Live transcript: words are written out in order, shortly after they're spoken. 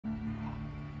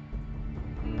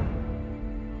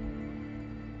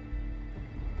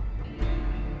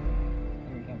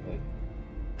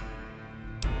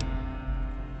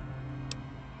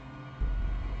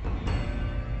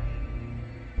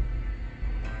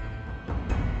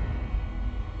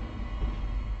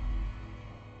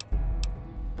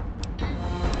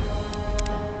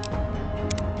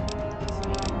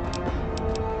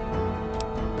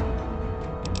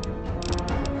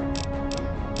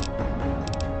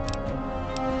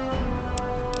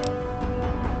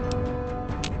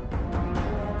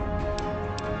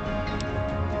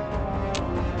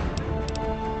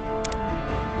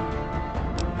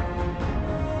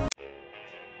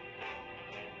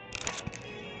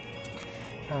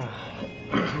Hello.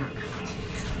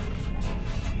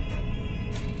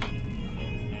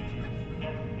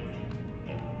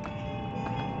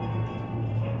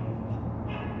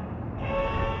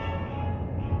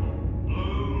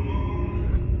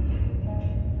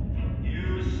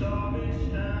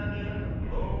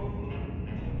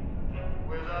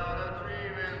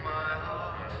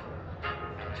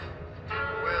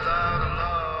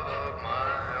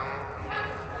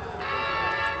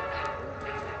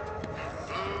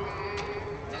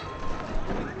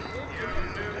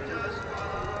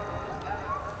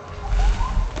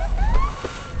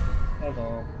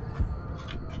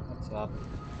 What's up?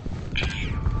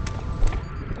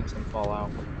 Make some Fallout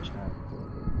chat.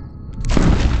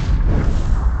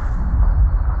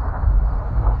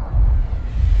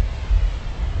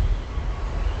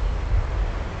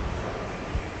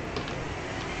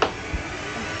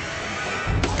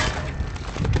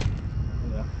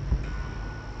 Yeah.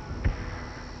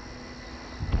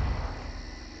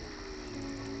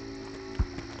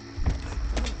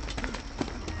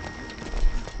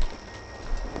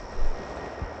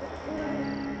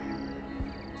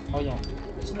 Oh yeah.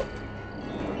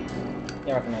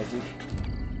 Yeah, I recognize you.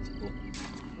 It's cool.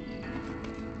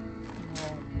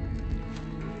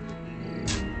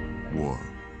 War.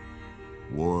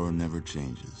 War never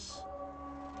changes.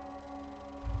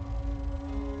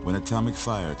 When atomic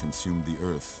fire consumed the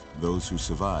Earth, those who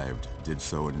survived did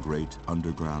so in great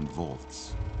underground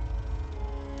vaults.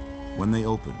 When they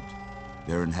opened,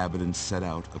 their inhabitants set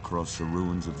out across the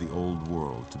ruins of the old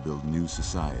world to build new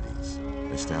societies,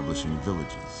 establishing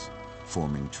villages,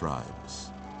 forming tribes.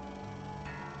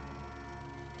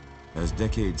 As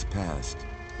decades passed,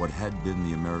 what had been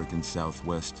the American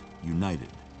Southwest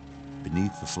united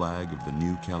beneath the flag of the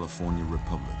new California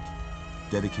Republic,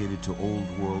 dedicated to old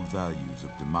world values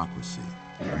of democracy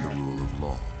and the rule of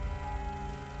law.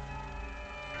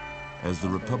 As the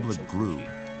Republic grew,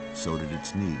 so did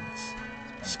its needs.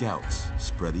 Scouts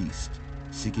spread east,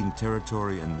 seeking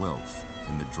territory and wealth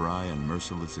in the dry and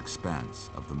merciless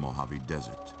expanse of the Mojave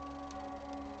Desert.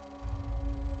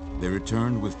 They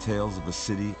returned with tales of a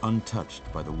city untouched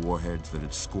by the warheads that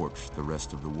had scorched the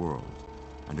rest of the world,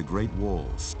 and a great wall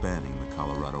spanning the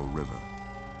Colorado River.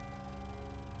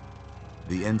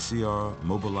 The NCR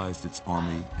mobilized its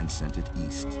army and sent it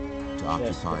east to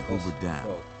occupy Hoover Dam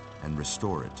and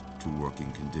restore it to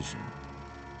working condition.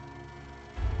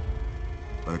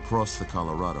 But across the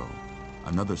Colorado,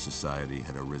 another society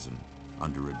had arisen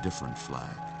under a different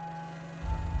flag.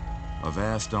 A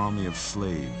vast army of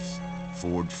slaves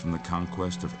forged from the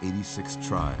conquest of 86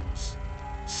 tribes,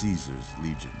 Caesar's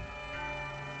Legion.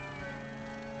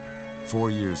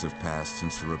 4 years have passed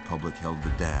since the Republic held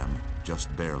the dam,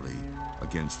 just barely,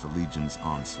 against the Legion's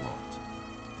onslaught.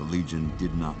 The Legion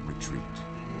did not retreat.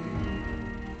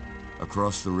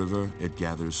 Across the river, it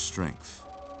gathers strength.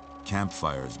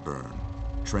 Campfires burn,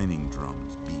 training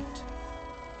drums beat.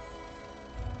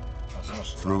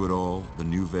 Through it all, the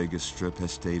New Vegas Strip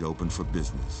has stayed open for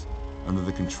business, under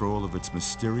the control of its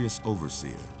mysterious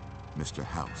overseer, Mr.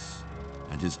 House,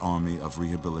 and his army of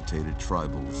rehabilitated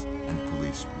tribals and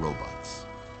police robots.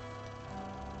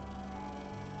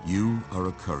 You are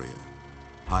a courier,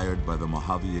 hired by the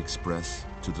Mojave Express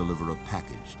to deliver a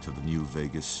package to the New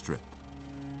Vegas Strip.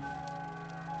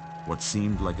 What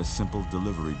seemed like a simple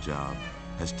delivery job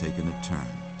has taken a turn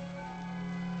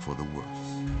for the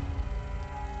worse.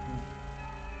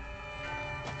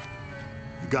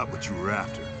 You got what you were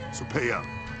after, so pay up.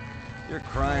 You're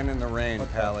crying in the rain,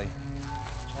 Pally.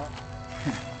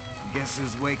 Guess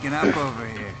who's waking up over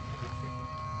here?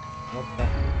 What the?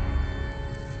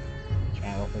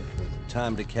 Channel pictures.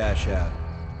 Time to cash out.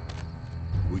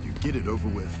 Will you get it over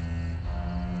with?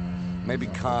 Maybe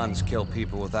cons kill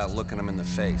people without looking them in the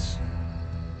face.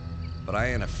 But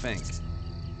I ain't a fink.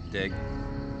 Dig?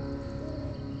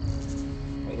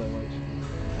 Wait.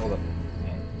 Hold up.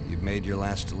 You've made your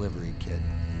last delivery, kid.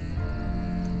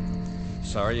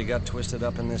 Sorry you got twisted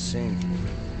up in this scene.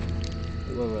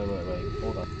 Wait.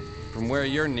 Hold up. From where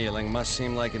you're kneeling must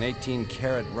seem like an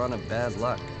 18-carat run of bad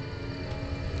luck.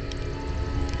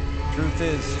 Truth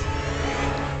is,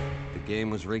 the game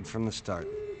was rigged from the start.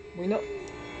 We know.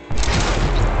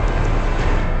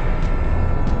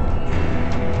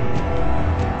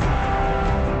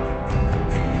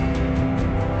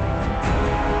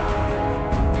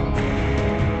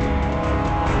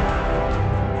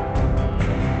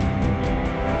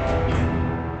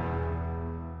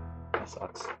 That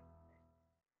sucks.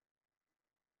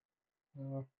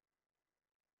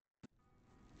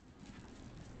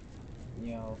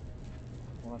 Yo,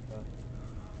 what the?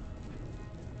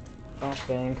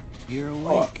 Something. You're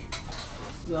awake.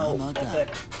 No, I'm not that's done.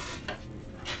 it.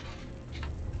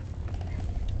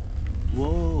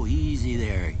 Whoa, easy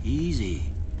there,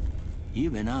 easy.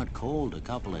 You've been out cold a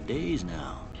couple of days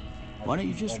now. Why don't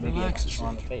you just Or maybe I relax got a shot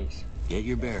in the second? face. Get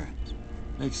your bearings.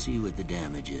 Let's see what the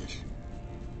damage is.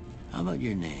 How about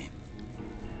your name?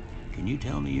 Can you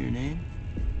tell me your name?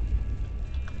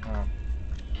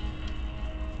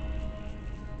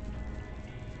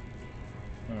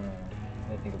 Let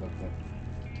me think about that.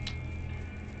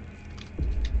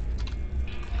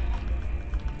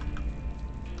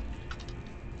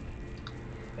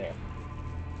 There.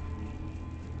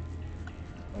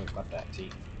 Oh, got that, see.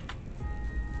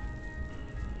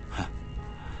 I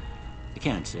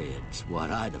can't say it's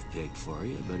what I'd have picked for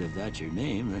you, but if that's your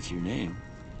name, that's your name.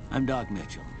 I'm Doc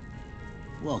Mitchell.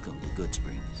 Welcome to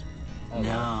Goodsprings. Hello.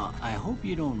 Now, I hope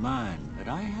you don't mind, but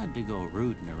I had to go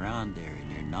rooting around there in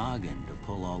your noggin to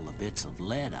pull all the bits of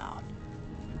lead out.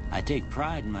 I take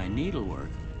pride in my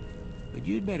needlework, but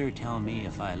you'd better tell me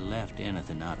if I left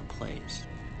anything out of place.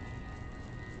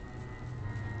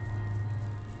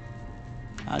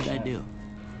 How'd I do?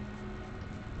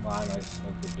 Well, I know it's so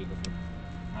good because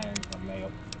I am a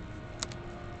male.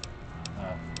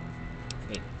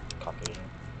 Bit Caucasian.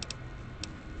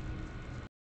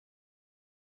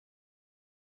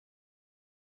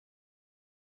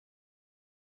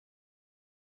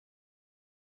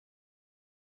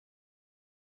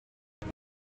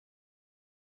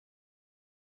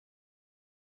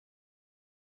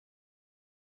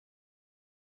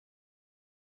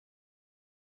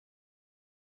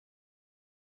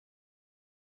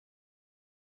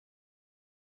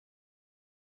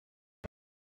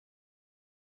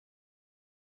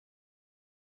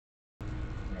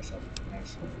 Myself,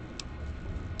 nice.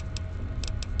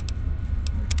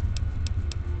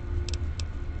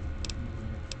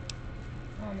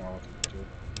 I don't know what to do.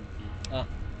 Ah.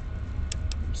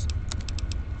 Oops.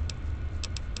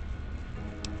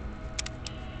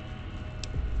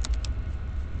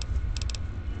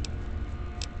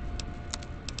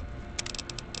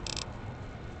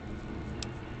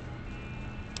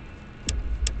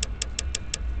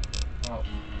 Oh,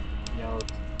 yo,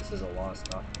 this is a lot of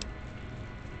stuff.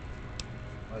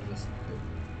 What is this do?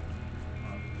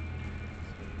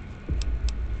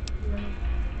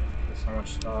 There's so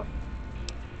much stuff.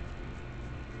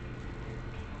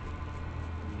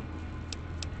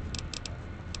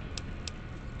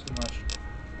 Too much.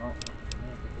 Oh,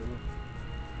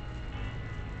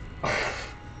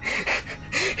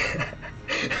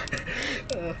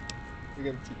 we're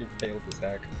gonna take a fail this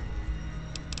hack.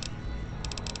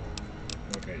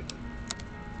 Okay.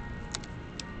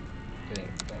 Okay,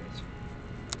 damage.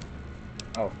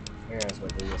 Oh, here's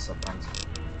what they use sometimes.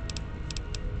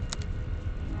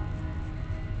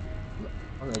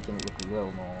 I'm making it look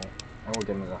real normal. And we're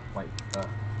getting the like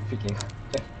freaking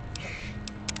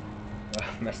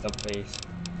messed up face.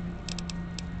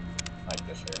 Like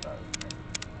this here, but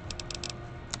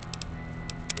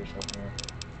here's something here.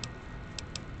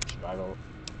 Survival.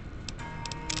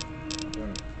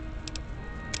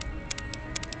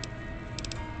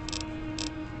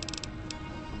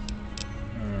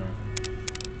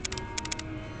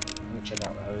 Let me check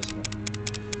out the hose.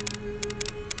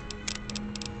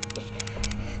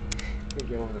 Let me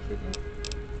get over the freaking.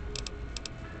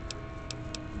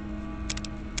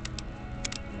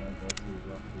 Go to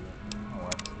oh,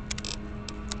 what?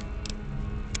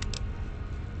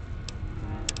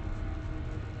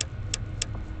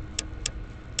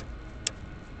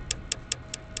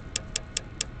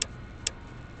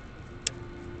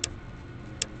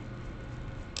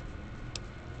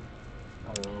 A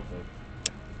little bit.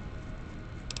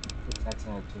 It's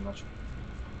accented too much.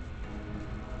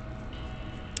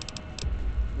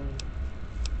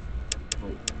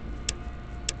 Wait.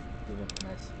 Give it a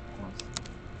nice once.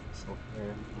 So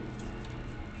here.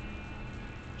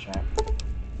 Chat.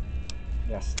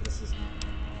 Yes, this is.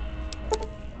 I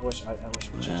wish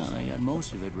we Well, I got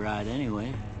most of it right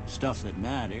anyway. Stuff that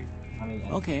mattered. I mean,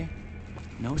 Okay.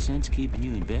 No sense keeping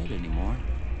you in bed anymore.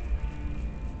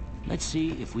 Let's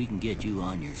see if we can get you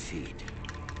on your feet.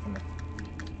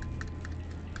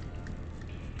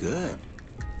 Good.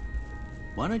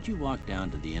 Why don't you walk down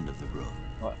to the end of the room?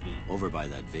 What? Over by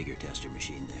that vigor tester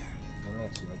machine there. Let me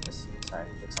actually make this. Sorry,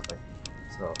 fix something.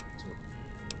 So,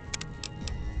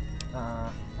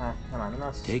 come on,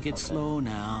 let's Take it slow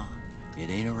now. It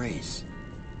ain't a race.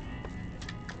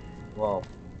 Whoa.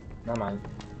 Never mind.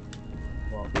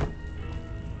 Whoa.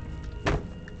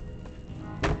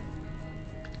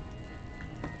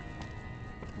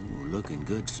 Ooh, looking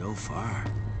good so far.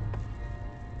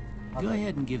 Go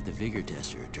ahead and give the vigor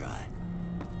tester a try.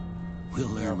 We'll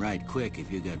learn right quick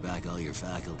if you got back all your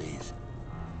faculties.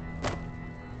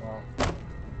 Well.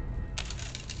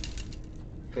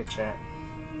 Good chat.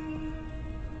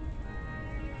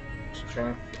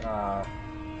 Strength,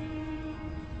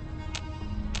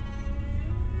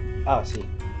 oh, see.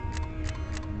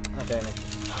 Okay,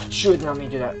 should not me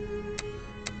do that.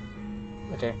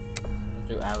 Okay, let's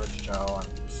do average Joe on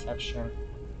perception.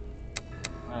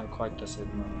 I'm quite decent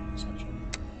on perception.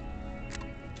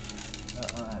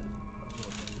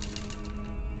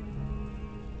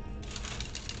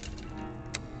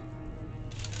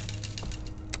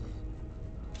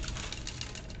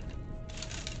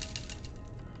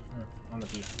 On the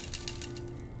beat.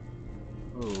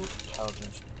 Ooh,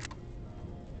 intelligence.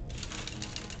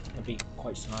 That'd be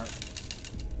quite smart.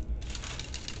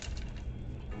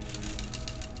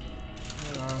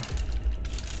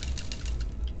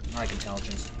 I like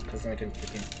intelligence, because then I can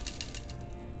freaking...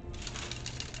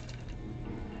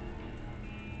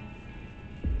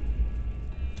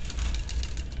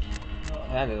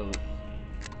 That is...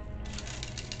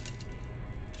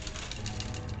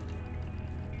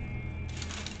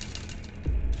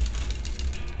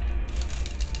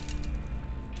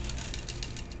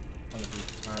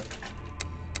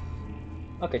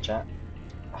 Okay, chat.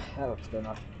 That looks good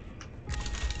enough.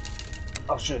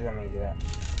 Oh shit, let me do that.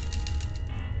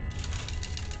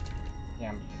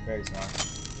 Yeah, I'm very smart.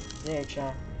 Yeah,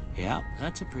 chat. Yeah,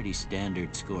 that's a pretty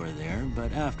standard score there,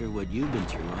 but after what you've been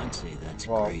through, I'd say that's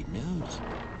great news.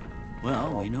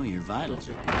 Well, we know your vitals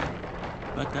are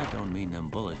good, but that don't mean them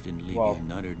bullets didn't leave you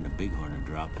nuttered and a bighorn a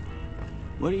dropping.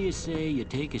 What do you say you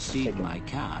take a seat on my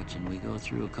couch and we go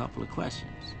through a couple of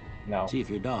questions? No. See if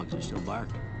your dogs are still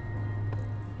barking.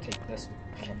 Take this.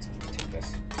 I can't take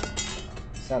this.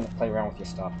 It's time to play around with your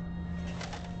stuff.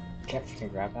 You can't freaking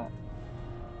grab that.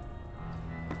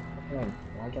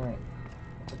 Why can I?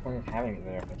 What's the point of having it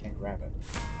there if I can't grab it?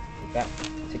 Take that.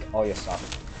 Take all your stuff.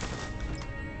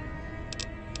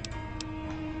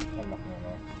 I have nothing in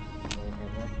there. Anything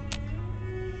here?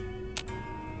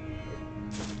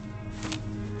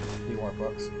 Few more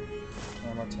books.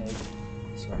 Camera tape.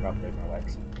 So I'm about to break my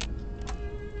legs.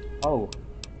 Oh!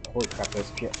 Holy crap,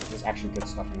 there's actually good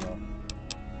stuff in there.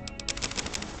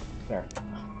 There.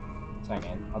 Hang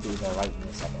in. I'll do that right in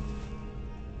a second.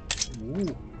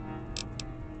 Ooh.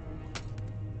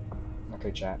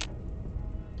 Okay, chat.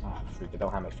 Ah, freak, I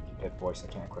don't have my freaking pit voice,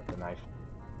 I can't equip the knife.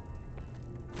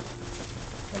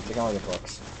 And take all your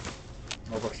books.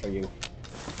 No books for you.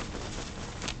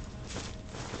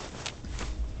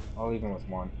 I'll leave him with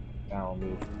one. Then I'll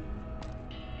move.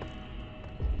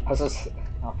 How's this?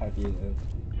 How heavy is it?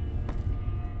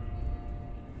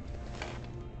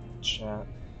 Chat.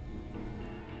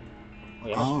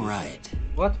 All right.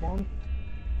 What, Mom?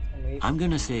 I'm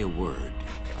gonna say a word.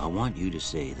 I want you to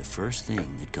say the first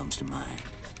thing that comes to mind.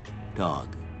 Dog.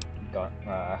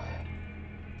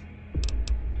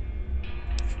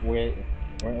 Where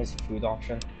is food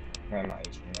option? Never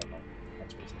mind. Never mind.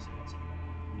 That's racist.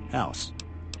 House.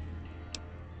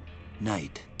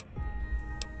 Night.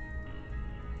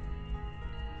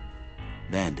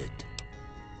 Bandit.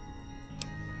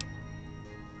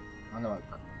 I know.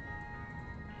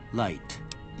 Light.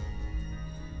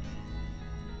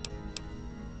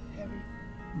 Heavy.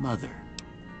 Mother.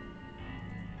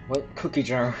 What cookie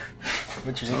jar?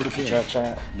 Which is a cookie jar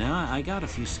chat? Now I got a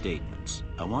few statements.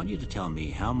 I want you to tell me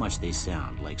how much they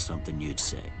sound like something you'd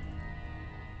say.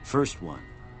 First one.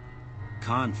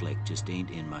 Conflict just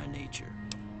ain't in my nature.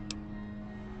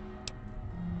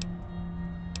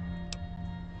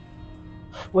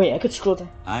 Wait, I could scroll down.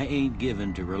 I ain't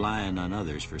given to relying on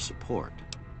others for support.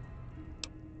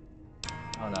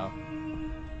 Oh no.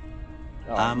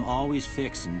 I'm always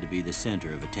fixing to be the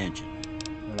center of attention.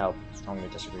 No, strongly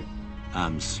disagree.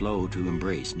 I'm slow to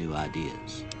embrace new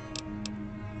ideas.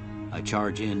 I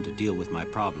charge in to deal with my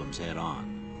problems head on.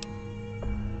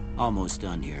 Almost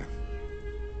done here.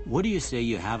 What do you say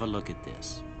you have a look at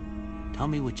this? Tell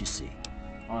me what you see.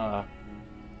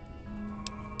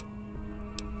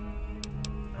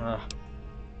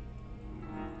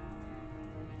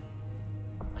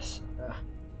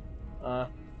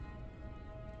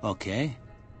 Okay.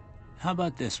 How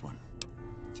about this one?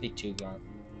 T2 gun.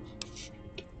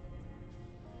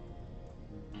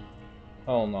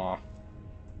 Oh no.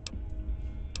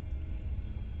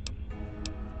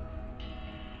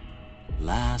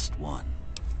 Last one.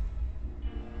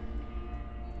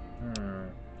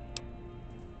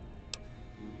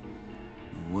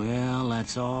 Well,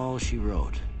 that's all she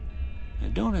wrote. I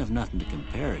don't have nothing to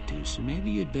compare it to, so maybe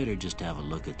you'd better just have a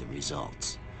look at the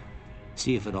results.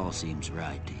 See if it all seems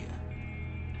right to you.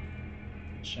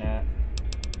 Chat.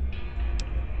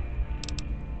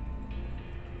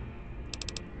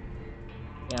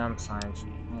 Yeah, I'm science.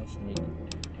 I just need to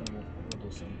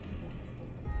do something.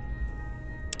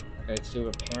 Okay, let's do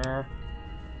repair.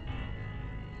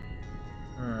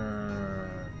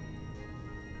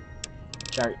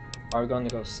 Jack, are we going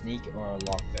to go sneak or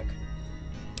lockpick?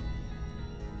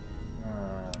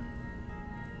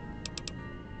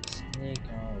 Sneak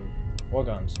or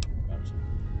guns. Guns.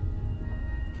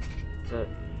 So,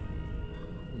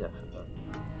 yeah.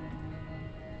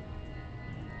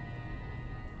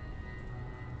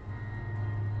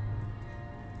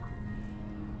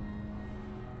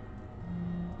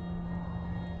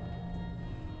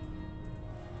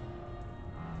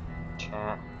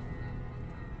 Chat.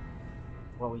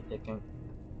 What are we picking?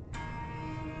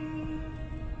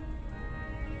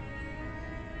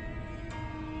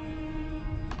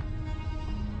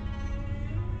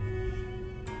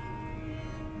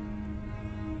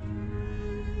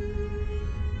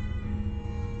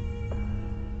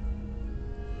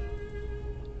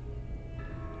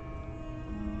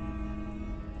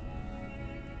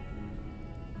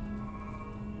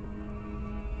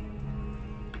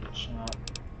 Chat.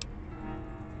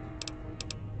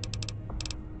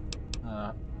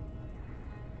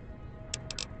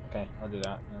 Okay, I'll do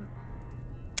that then.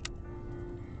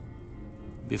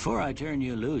 Before I turn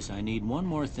you loose, I need one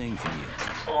more thing from you.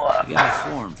 I got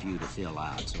a form for you to fill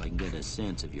out so I can get a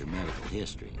sense of your medical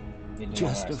history.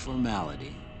 Just a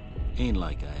formality. Ain't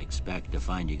like I expect to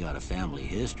find you got a family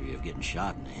history of getting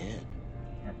shot in the head.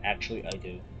 Actually, I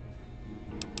do.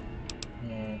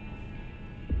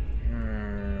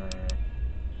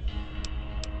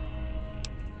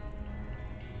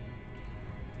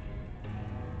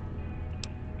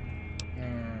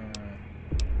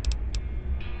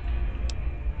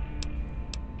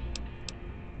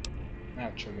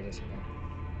 I'll trigger this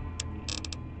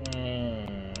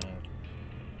again.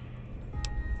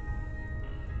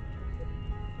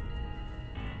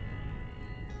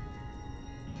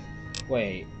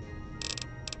 Wait.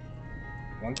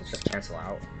 Won't this just cancel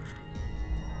out?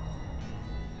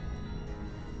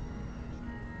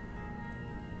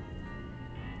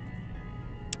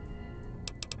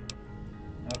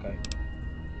 Okay.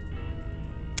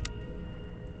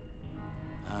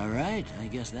 All right, I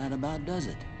guess that about does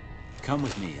it. Come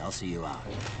with me, I'll see you out.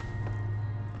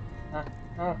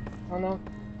 Oh no.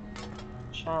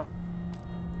 Shot.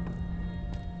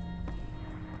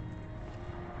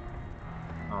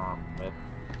 Oh, rip.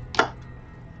 I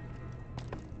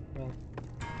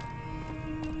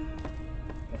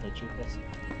hate you with this.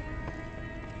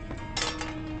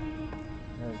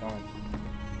 Where are we going?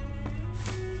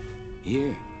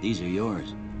 Here, these are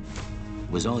yours.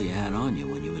 Was all you had on you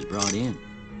when you was brought in.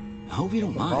 I hope you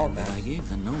don't mind that I gave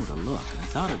the note a look. I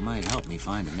thought it might help me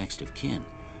find a next of kin.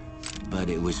 But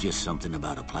it was just something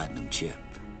about a platinum chip.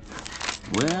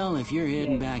 Well, if you're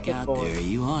heading back out there,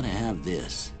 you ought to have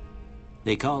this.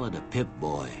 They call it a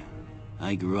Pip-Boy.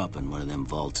 I grew up in one of them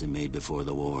vaults they made before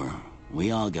the war.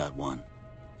 We all got one.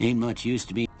 Ain't much use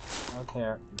to be...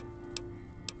 Okay.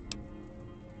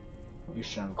 You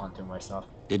shouldn't have gone through my stuff.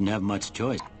 Didn't have much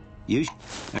choice. You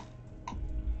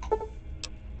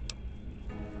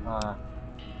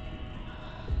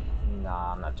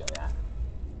Nah, I'm not doing that.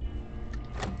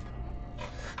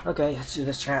 Okay, let's do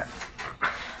this, chat.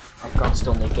 Oh god,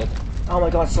 still naked. Oh my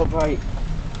god, so bright.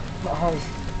 My eyes.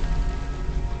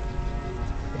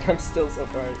 I'm still so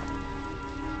bright.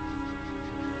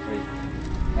 Wait,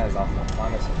 that is awful. Why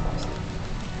am I so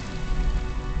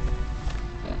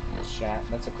fast? Chat,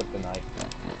 let's equip the knife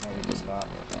that we just got.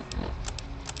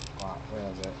 Wow, where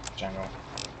is it? General.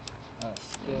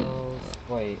 Skills.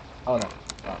 Wait. Oh no.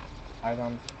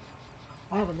 Item.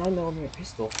 I have a 9mm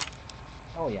pistol.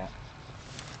 Oh yeah.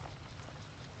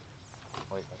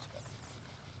 Wait, that's good.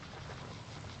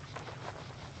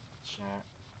 Chat.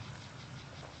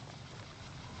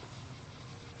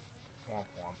 Womp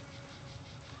womp.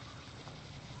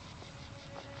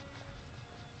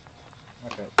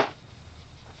 Okay.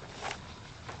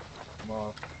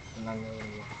 Well,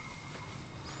 9mm.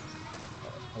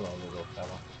 Hello, little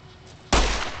fella.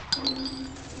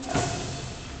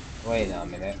 Wait a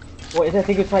minute. Wait, I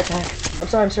think it's my time. I'm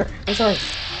sorry, sir. I'm sorry.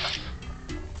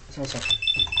 Sorry, sir.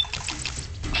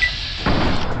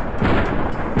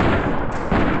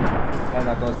 I'm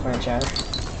not going to plan, chat.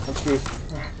 I'm screwed.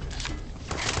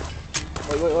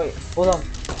 Wait. Hold on.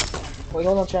 Wait,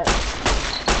 hold on, chat.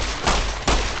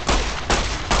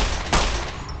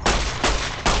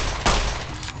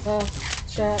 Chat.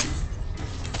 Chat.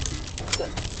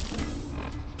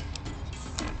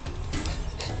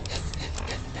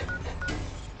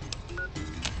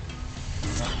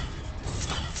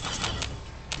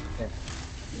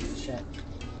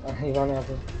 He's on there.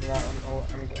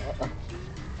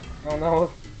 Oh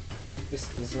no. This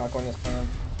is not going as planned.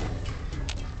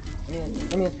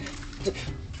 Come in.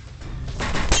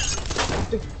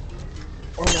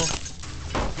 Oh no.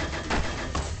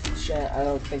 Chat, I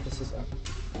don't think this is a...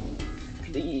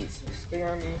 Please,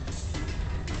 spare me.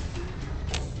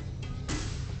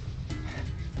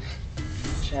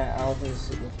 Chat, I don't think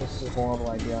this is a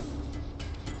horrible idea.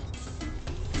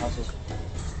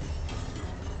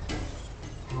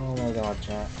 Oh my god,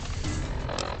 chat.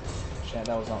 Chat,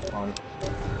 that was not fun.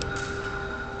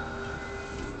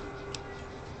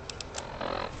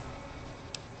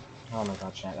 Oh my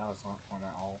god, chat, that was not fun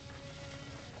at all.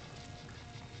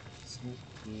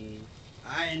 Sneaky.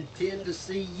 I intend to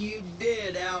see you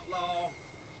dead, outlaw.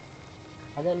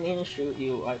 I didn't mean to shoot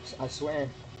you, I swear.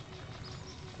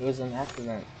 It was an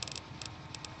accident.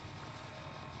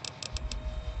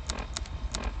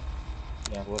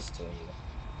 Yeah, we'll still you.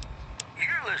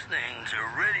 You're listening to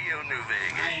Radio New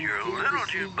Vegas, your little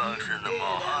jukebox in the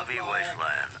Mojave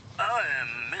Wasteland. I am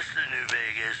Mr. New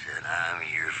Vegas, and I'm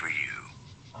here for you.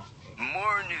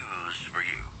 More news for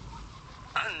you.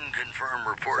 Unconfirmed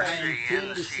reports say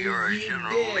NCR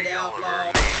General Lee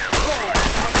Oliver may have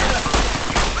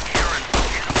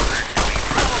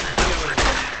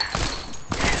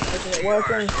Isn't it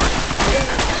working?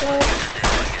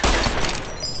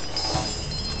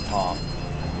 Aw.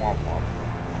 Womp womp.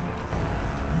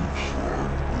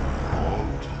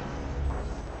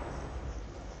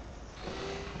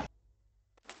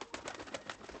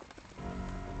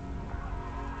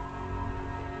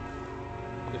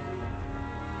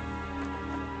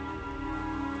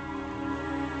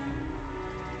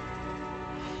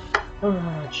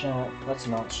 Oh, chat. Let's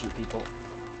not shoot people.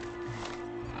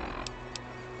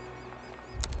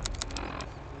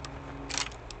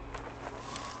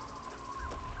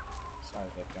 Sorry,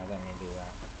 Victor. I didn't mean to do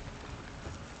that.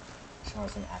 That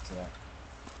was an accident.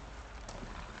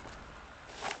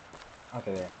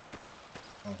 Okay, there.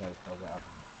 Okay, close it up.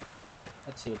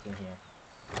 Let's see what's in here.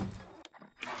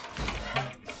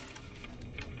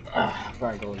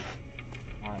 Very good.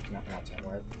 Alright, nothing else that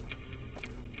work.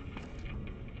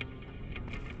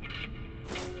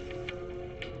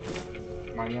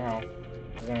 Come on now.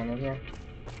 Is anyone in here?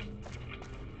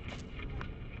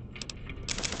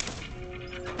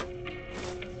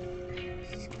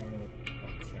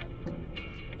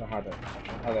 The harder.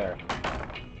 Oh, there.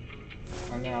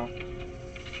 Oh, now.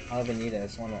 I don't even need it. I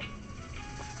just wanna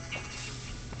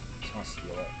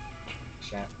steal it.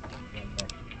 Chat. Okay.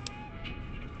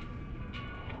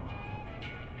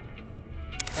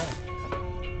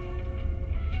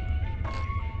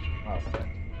 Oh, okay.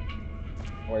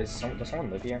 Wait, does someone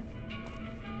live here?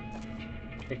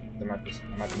 I think there might be. I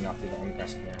might be not be the only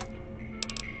person here.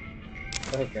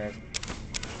 Okay.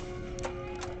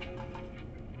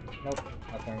 Nope,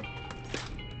 nothing.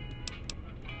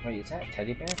 Wait, is that a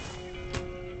teddy bear?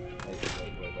 Wait.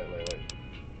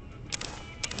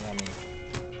 Yeah, I mean,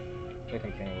 I think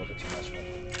I'm getting a little bit too much of it.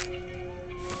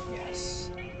 Yes.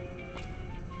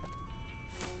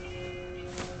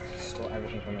 Stole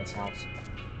everything from this house.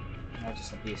 I'll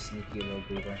just be a sneaky little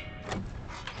goober.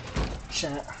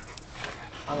 Shit.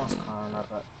 I lost karma,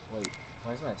 but wait,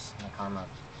 where's my karma?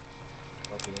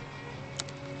 Located.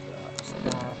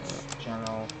 Stats,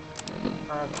 general,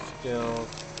 card skills,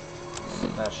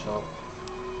 special.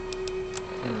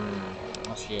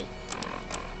 Oh shit.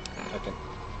 Okay.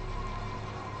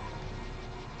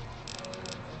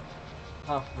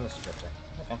 Oh, I'm a scripter.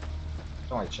 Okay.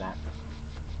 Don't worry, chat.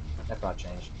 That probably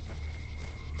changed.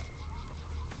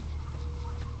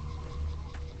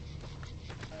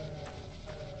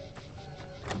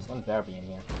 Someone better be in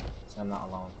here, so I'm not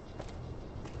alone.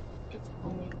 Good for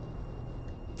me.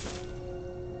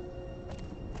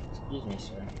 Excuse me,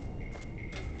 sir.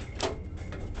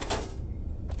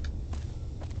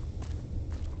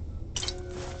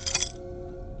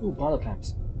 Ooh, bottle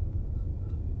caps.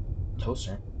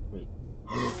 Toaster? Wait.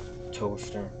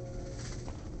 Toaster.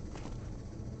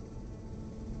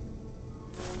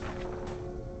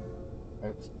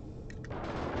 Oops.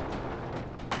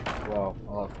 Whoa,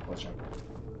 I love pushing.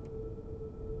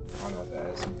 I don't know what that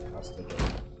is. I'll stick it.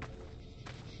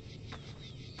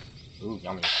 Ooh,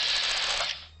 yummy.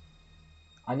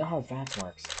 I know how VATS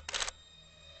works.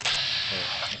 Wait,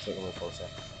 let's take a little closer.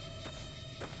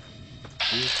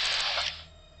 Ooh.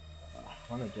 I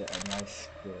want to get a nice,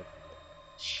 good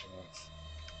chance.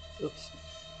 Oops.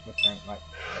 What turn? Like,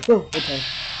 oh, what turn?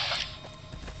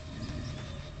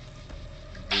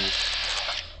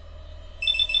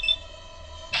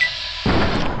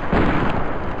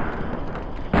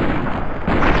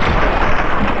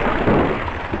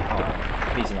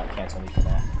 Please do not cancel me for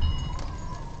that.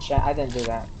 Chat, I didn't do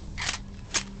that.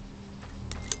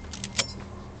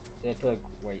 Did I feel like,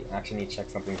 wait, I actually need to check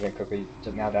something very quickly,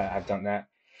 just now that I've done that.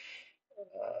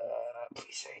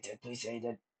 Please say it did. Please say it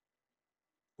did.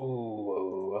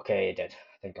 Ooh, okay, it did.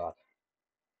 Thank God.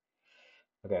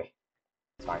 Okay,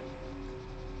 it's fine.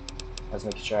 Let's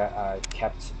make sure I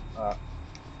kept that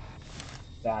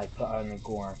I put on the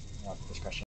gore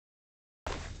discretion.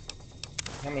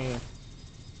 Yummy.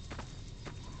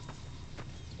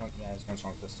 Yeah, it's one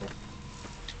strong pistol.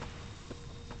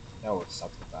 That would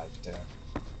suck if I didn't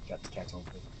get cancelled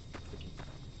the freaking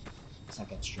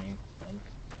second stream and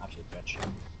actually third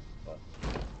stream. But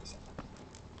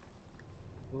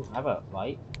ooh, I have a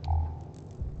light.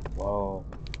 Whoa.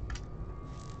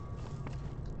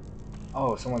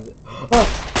 Oh, someone's. Oh!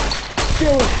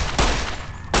 Kill!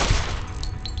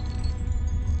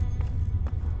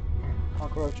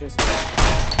 Cockroaches.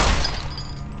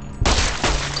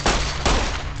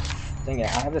 Dang it, I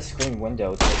have the screen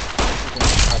window so you can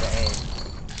try to aim.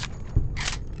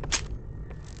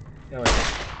 There we go.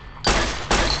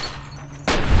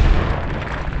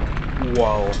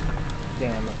 Whoa.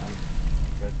 Damn, I'm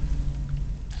good.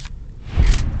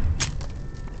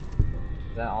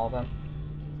 Is that all of them?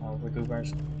 All the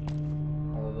goobers?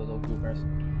 All the little goobers?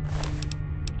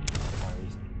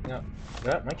 You know,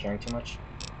 am I carrying too much?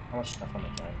 How much stuff am I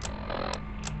carrying?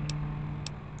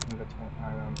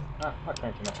 Not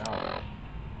carrying too much at all.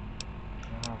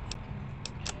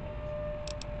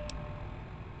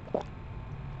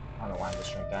 I don't know why I'm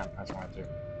just doing that. I just wanted to.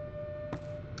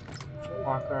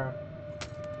 Locker.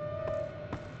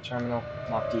 Terminal.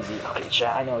 Locked easy. Okay,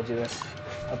 chat, I know how to do this.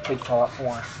 I played Fallout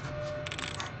 4.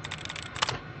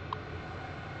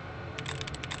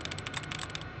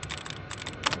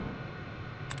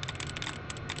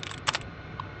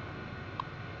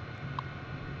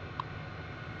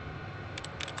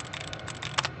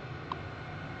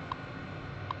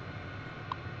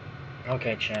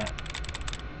 Okay, chat.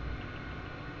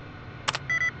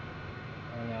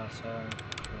 Oh yeah, so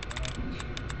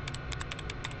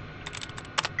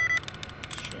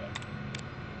shit.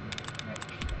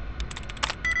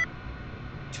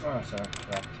 Oh, so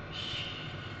correct.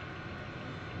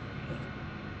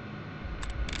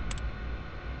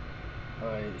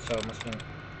 Alright, so it must be.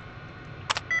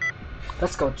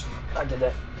 Let's go. I did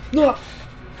it. No.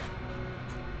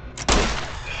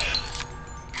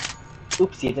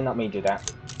 Oopsie, I did not mean to do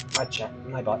that.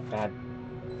 My butt, bad.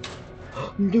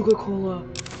 Nuka-Cola!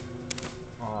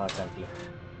 Oh, it's empty.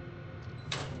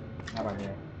 How about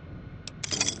here?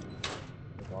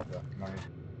 With all the money.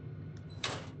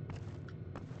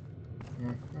 No,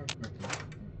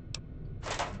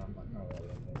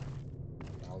 really.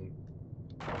 Value.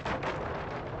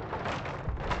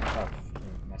 Oh,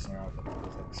 messing around with the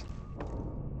physics.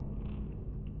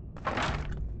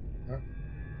 Huh?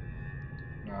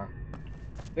 No.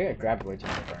 I think I grabbed way too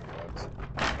many burn plugs.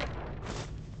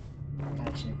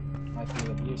 Actually, might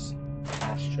be abuse.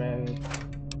 Ashtray.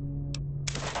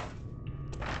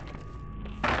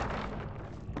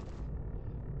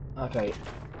 Okay,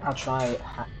 I'll try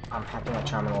hacking the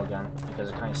terminal again because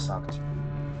it kind of sucked.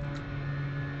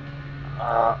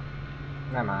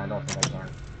 Never mind, I don't think I can.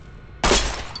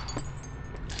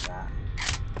 That.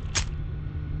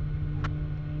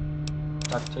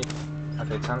 Duct tape.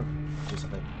 Okay, time to do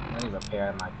something. I need to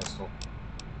repair my pistol.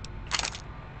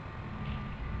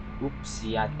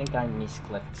 Oopsie, I think I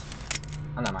misclicked.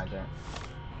 Oh, never mind, there.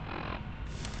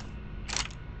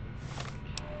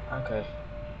 Okay.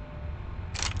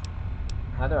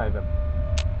 How do I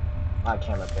I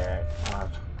can't repair it.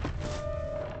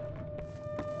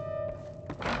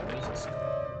 Jesus.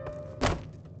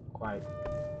 Quite.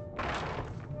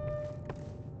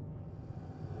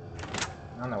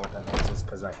 I don't know what that means, is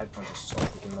because my headphones are so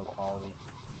freaking low quality.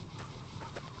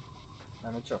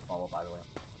 I make sure to follow, by the way,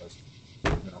 because,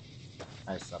 you know,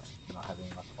 I suck not having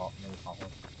many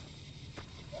followers.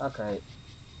 Okay.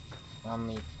 How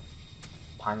many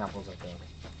pineapples, I think?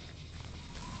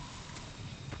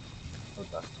 Oh,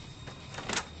 dust.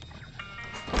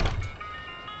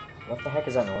 What the heck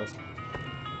is that noise?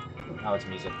 Oh, it's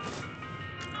music.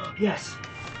 Yes!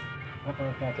 Weapon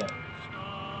repair kit.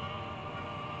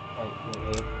 Wait.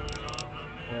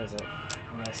 Where is it?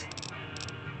 Yes.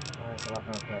 Where is the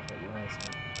weapon repair kit? Where is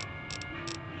it?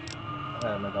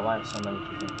 Oh my god, why are so many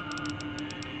people?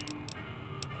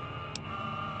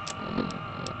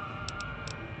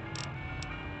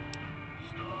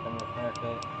 Weapon repair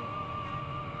kit.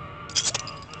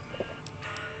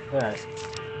 There.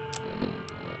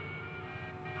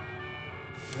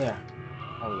 There.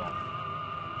 Oh yeah.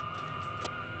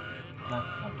 No,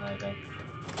 not anything.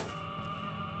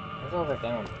 I thought the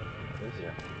game was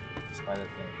easier. Despite it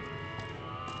being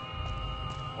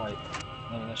white.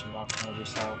 Ammunition box, energy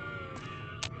cell.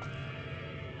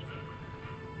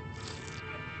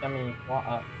 Yummy, what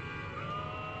up?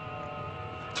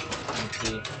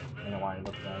 see. I don't know why it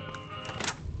looked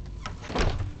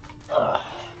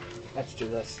let's do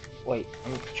this. Wait,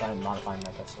 I'm trying to modify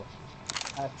my pistol.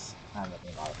 That's not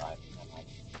looking modified. Never mind.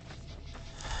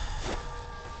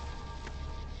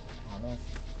 Oh man.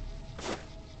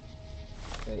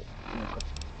 Okay,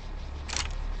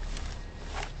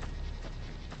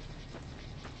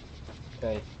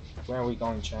 okay, where are we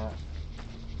going, chat?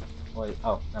 Wait,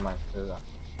 oh, never mind. There's a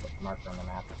marker on the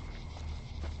map.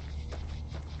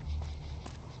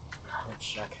 Let's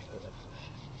check.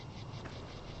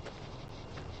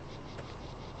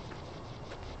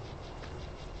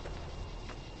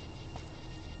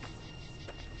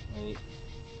 Wait,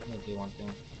 let me do one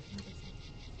thing.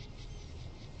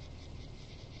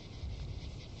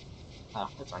 Ah,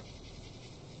 that's fine.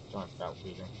 Don't have about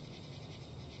leaving.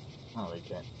 I don't really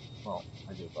care. Well,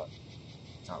 I do, but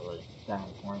it's not really that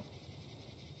important.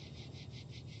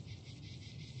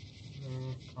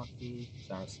 Copy.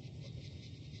 Sorry.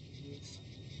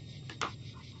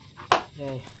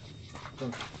 Yay.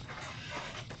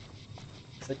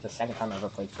 It's like the second time I ever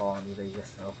played Fallout New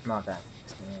Vegas, so not that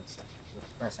experienced. The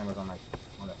first time was on like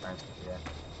one of the friends' computer.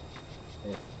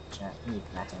 Hey, chat, you need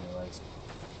that anyways.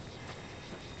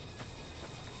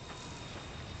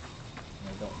 I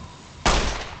don't.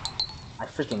 I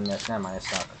freaking missed. Never mind, I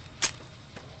suck.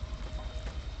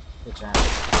 Good job.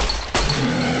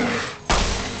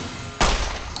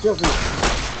 Guilty!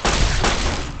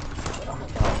 Oh my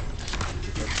god.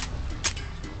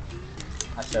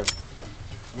 I should.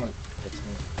 Someone hits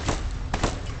me.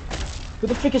 Who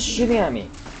the frick is shooting at me?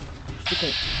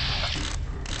 Freaking.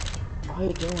 What are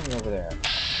you doing over there?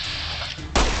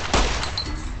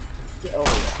 Get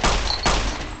over there.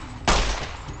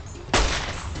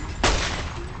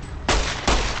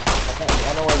 I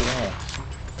don't know where you went.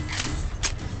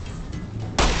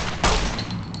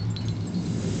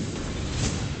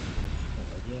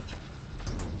 Idiot.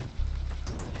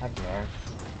 Heck, man.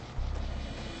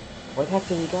 Where the heck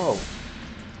did he go?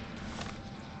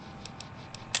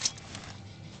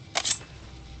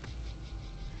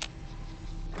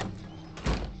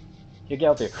 You get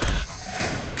out there.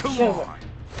 Come Get on!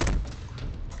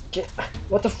 Get.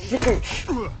 What the freaking.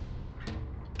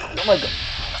 Oh my god.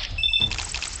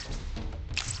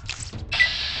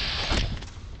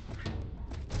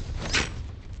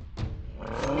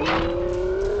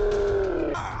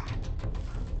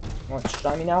 Want to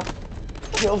try me now?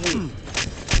 Kill me!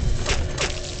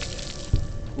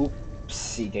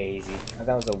 Oopsie daisy.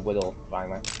 That was a whittle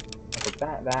violent. Okay,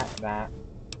 that.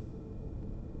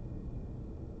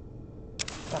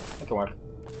 Oh, it can work.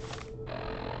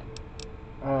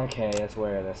 Okay, let's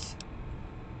wear this.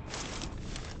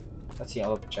 Let's see, I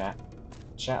look chat.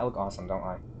 Chat, I look awesome, don't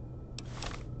I?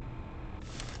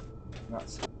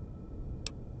 Nuts.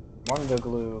 Wonder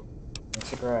glue. And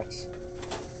cigarettes.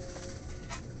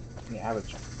 The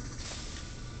average.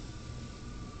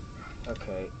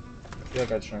 Okay. I feel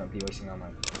like I shouldn't be wasting all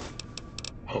my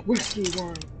whiskey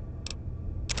wine.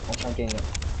 I'll try getting it.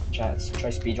 Chat, try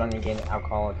speedrunning and getting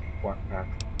alcoholic whatever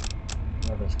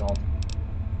it's called.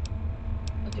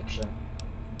 Addiction.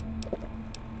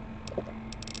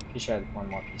 He should have one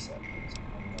more piece of it, please.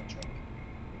 I'm gonna drink.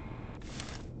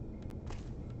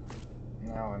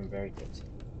 Now I'm very tipsy.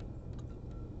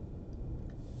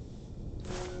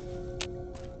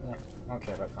 Yeah, I don't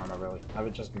care about karma really. I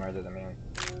would just murder the man.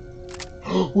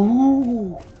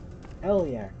 Ooh! Hell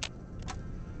yeah!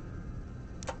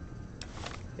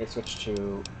 They switched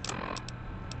to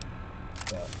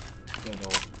the good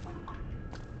old.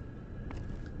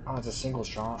 Oh, it's a single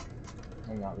shot.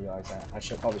 I did not realize that. I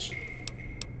probably should.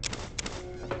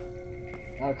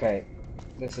 Okay,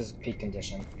 this is peak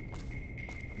condition.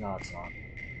 No, it's not.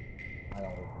 I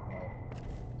don't know.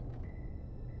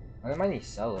 I might need to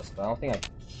sell this, but I don't think I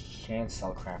can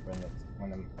sell crap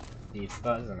when I'm these.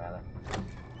 But it doesn't matter.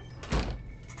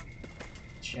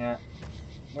 Chat,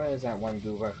 where is that one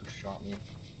goober who shot me?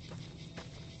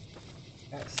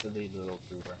 That silly little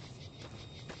goober.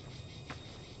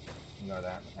 You know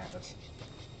that, Atlas.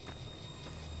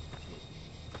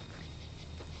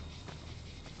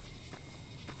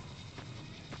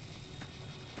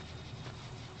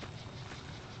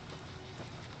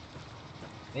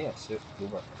 Yeah, it's a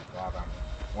goober.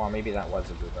 Well, maybe that was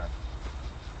a goober.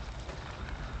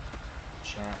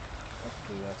 Chat, let's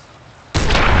do this.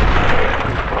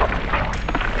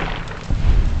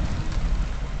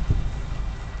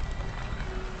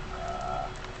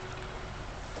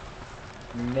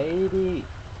 Maybe.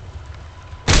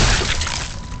 I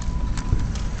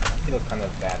feel kind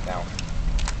of bad now.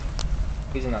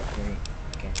 These are not doing.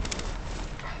 Okay.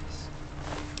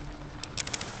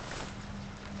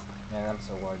 Man, I'm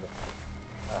so worried.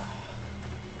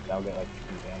 I'll get like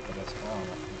 2 banned for this. I don't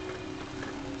know.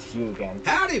 It's you again.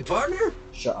 Howdy, partner.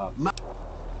 Shut up.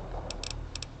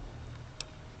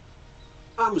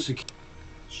 I'm a security.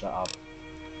 Shut up.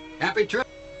 Happy trip.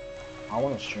 I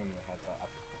want to stream your head, but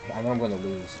I know I'm gonna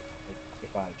lose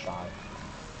if I try.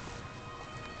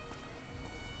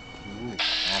 Ooh,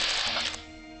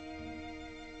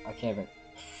 I can't even.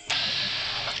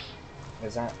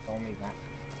 Is that only that?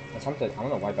 That's something. I'm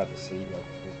gonna wipe out the city real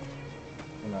quick.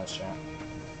 In that chat.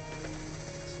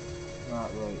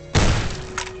 Not really.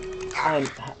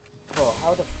 Bro,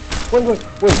 how the? Wait.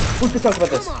 We could talk about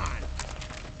this.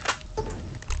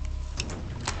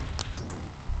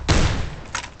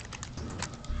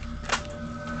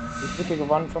 You think you can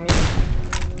run from me?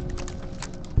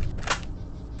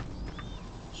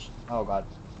 Oh god.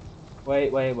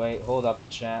 Wait. Hold up,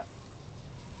 chat.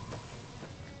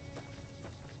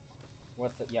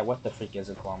 What the freak is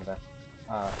a kilometer?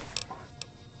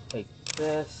 Take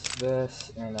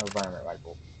this, and a environment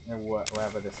rifle. And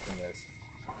whatever this thing is.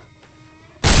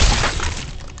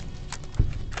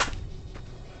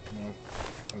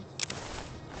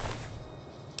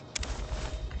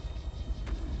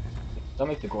 Don't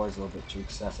make the gores a little bit too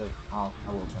excessive. I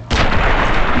will turn off.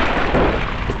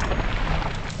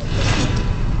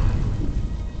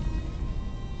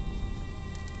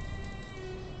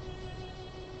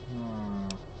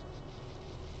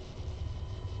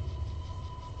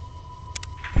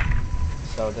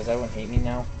 So does everyone hate me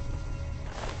now?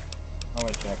 Oh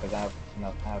wait, yeah, because I have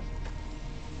enough.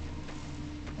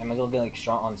 Am I gonna get like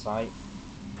shot on sight?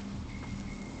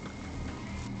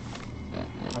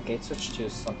 Okay, switch to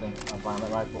something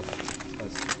environment rifle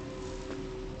because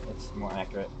it's more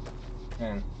accurate,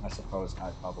 and I suppose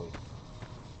I probably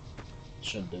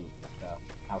should do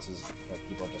houses where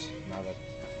people just murdered.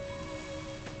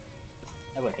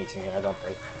 Everyone hates me here, I don't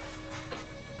think.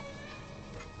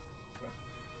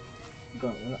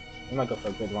 We might go for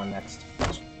a good one next.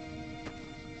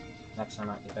 Next time,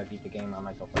 if I beat the game, I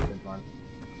might go for a good one.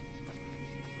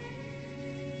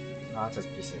 Oh, that's just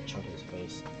a piece of chunk of his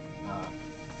face.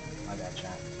 My bad,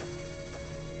 chat.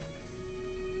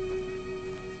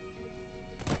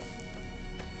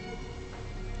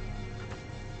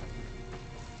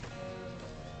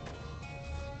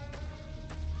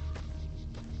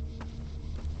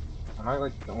 Am I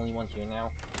like the only one here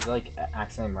now? Did I like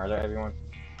accidentally murder everyone?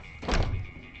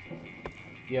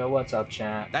 Yo, what's up,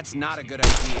 chat? That's not a good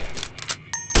idea.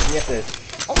 You have to.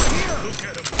 Over here! Look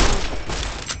at him!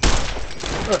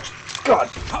 Oh, God!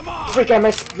 Come on! Freak, I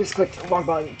misclicked wrong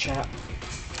button, chat.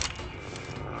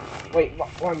 Wait,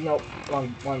 wrong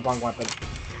weapon.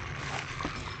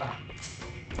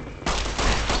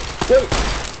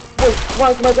 Wait,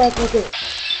 why is my back looking?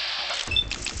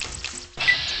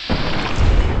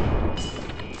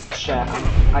 Chat,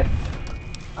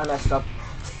 I messed up.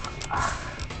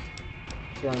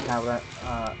 Feeling tablet,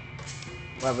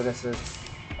 whatever this is.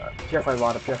 Purified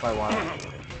water.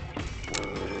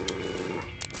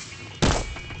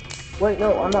 Wait,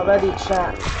 no, I'm not ready,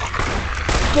 chat.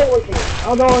 Get away from me!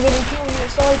 Oh no, I'm gonna kill you!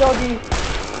 Sorry, doggy!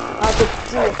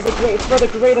 It's for the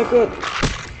greater good!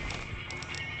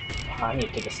 I need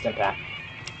to take a stim pack.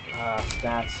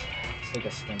 Stats. Let's take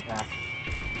a stim pack.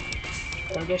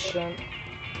 Condition.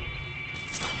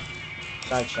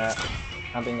 Sorry, chat.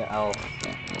 I'm being an L.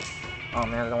 Oh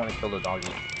man, I don't want to kill the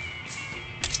doggy.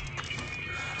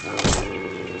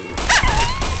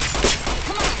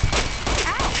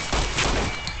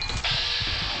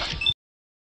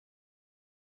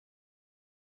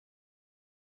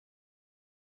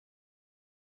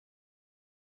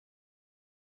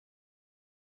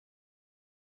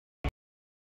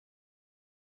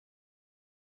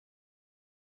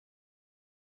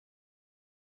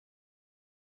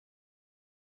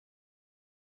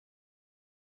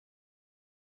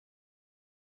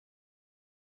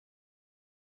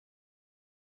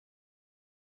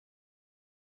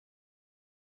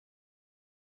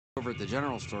 Over at the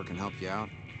general store can help you out.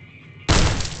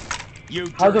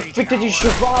 How the frick did you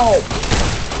survive?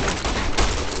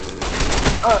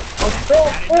 Oh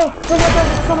my god,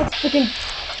 there's so much freaking.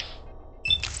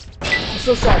 I'm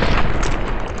so sorry.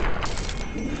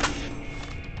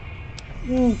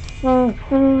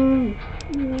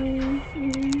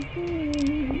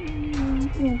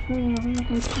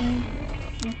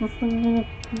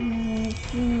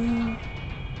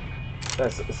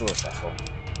 It's a little stressful.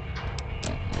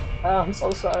 I'm so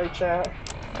sorry, chat.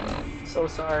 So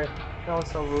sorry. No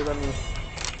one's so rude on me.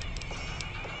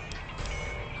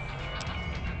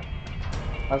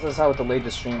 That's just how delayed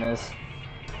the stream is.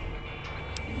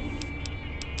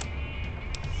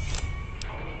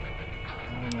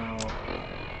 I don't know.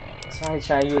 Sorry,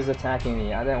 Chad, he was attacking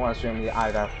me. I didn't want to shoot him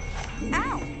either.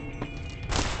 Ow!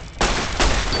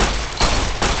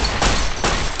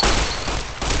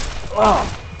 Oh!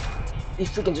 He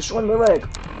freaking destroyed my leg!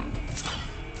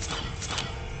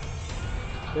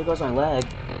 There goes my leg.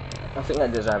 I think I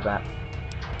deserve that.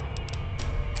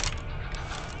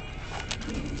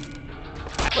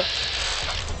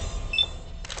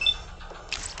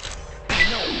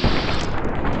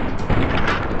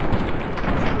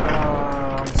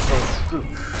 I'm so screwed.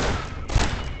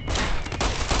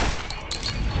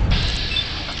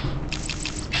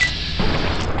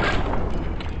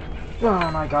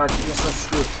 Oh my god, you're so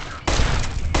screwed.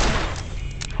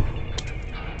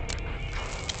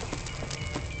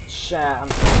 Shit, I'm...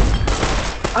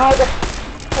 Ah,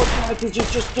 what did you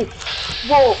just do?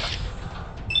 Whoa!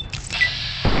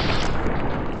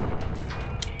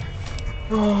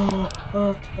 Oh,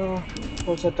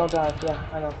 shit, don't die. Yeah,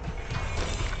 I know.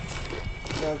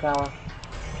 No power.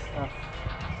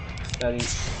 Steady.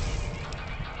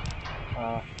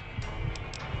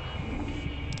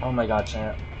 Oh my god,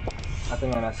 chat. I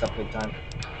think I messed up big time.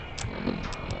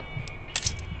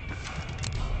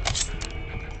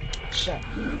 Shit.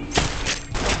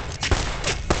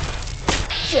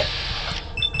 Shit!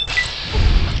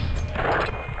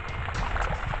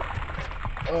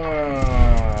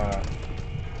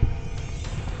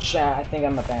 Chat, I think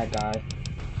I'm a bad guy.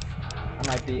 I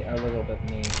might be a little bit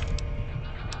mean.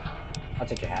 I'll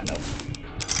take your hat though.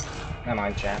 Never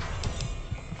mind, chat.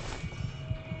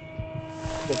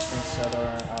 Kitchen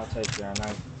setter, I'll take your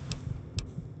knife.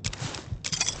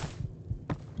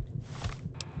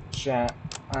 Chat,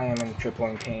 I am in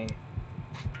crippling pain.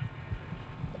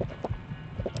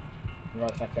 I'm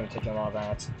not gonna take a lot of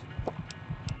that.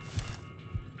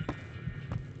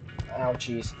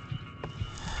 Ouchies.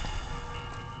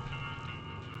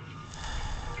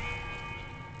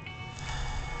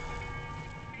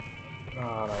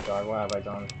 Oh my god, what have I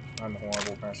done? I'm a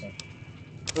horrible person.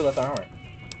 Who left the armor?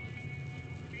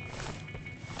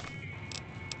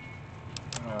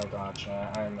 Oh my god,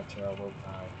 chat, I am a terrible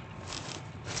guy.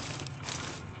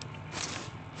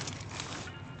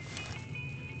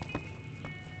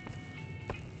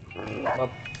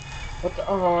 What the?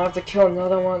 Oh, I have to kill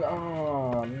another one?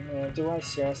 Oh, man, do I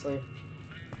seriously?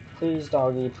 Please,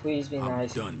 doggy, please be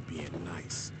nice. I'm done being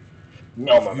nice.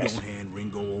 No if more you mess. don't hand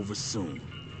Ringo over soon,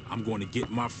 I'm going to get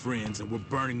my friends and we're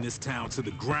burning this town to the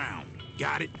ground.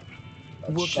 Got it?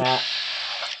 Chat.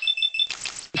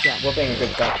 Whooping a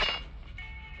good guy.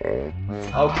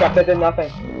 Oh crap, that did nothing.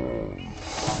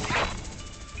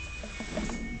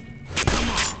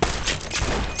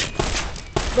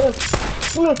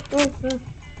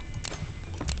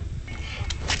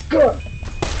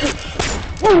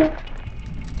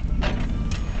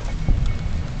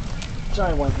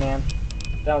 Sorry, White Man.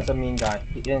 That was a mean guy.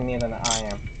 He didn't mean than I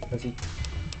am. Was he?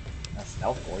 A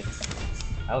stealth boy?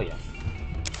 Hell yeah.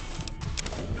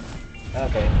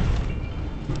 Okay.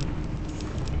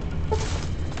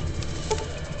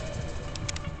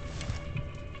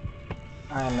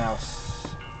 I am now.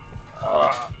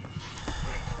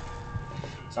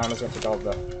 So I'm just gonna take all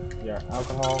the your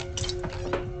alcohol.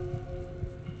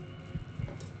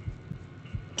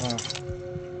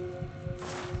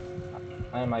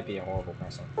 I might be a horrible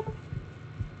person.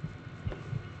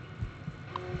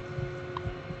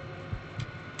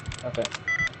 Okay.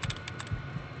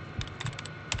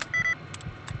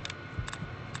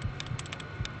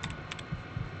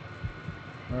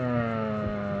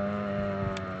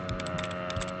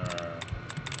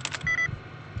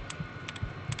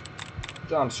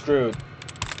 I'm screwed.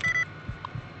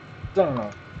 Don't know.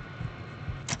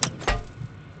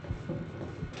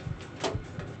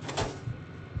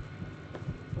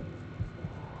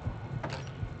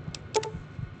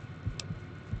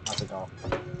 I'll take all.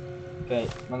 Okay,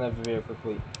 I'm gonna very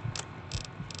quickly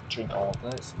drink all of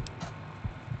this.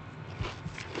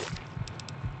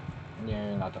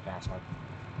 Yeah, not the fast one.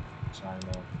 Sorry,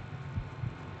 man.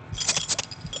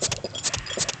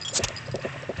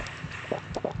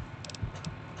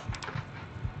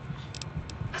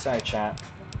 Sorry, chat.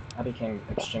 I became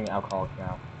extremely alcoholic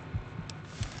now.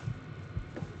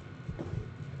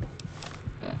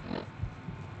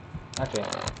 Okay,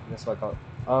 that's what I call it.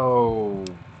 Oh.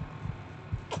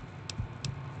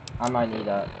 I might need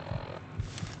a...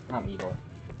 I'm evil.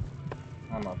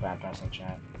 I'm a bad person,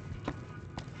 chat.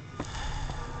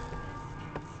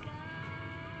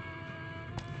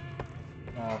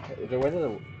 Okay, where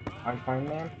did I find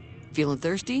man? Feeling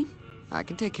thirsty? I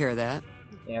can take care of that.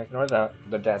 Yeah, ignore that.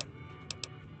 They're dead.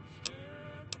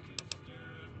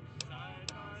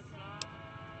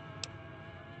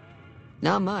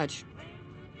 Not much.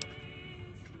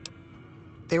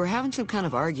 They were having some kind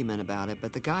of argument about it,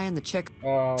 but the guy in the check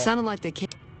sounded like they came.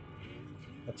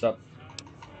 What's up?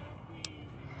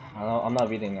 I'm not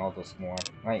reading all this more.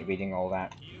 I ain't reading all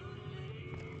that.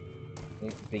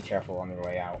 Be careful on your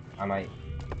way out. I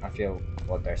feel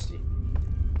bloodthirsty.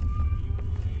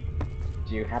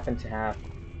 Do you happen to have...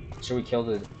 Should we kill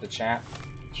the chat?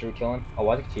 Should we kill him? Oh,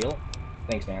 what? Heal?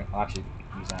 Thanks, man. I'll actually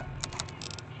use that.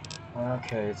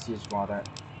 Okay, let's use water.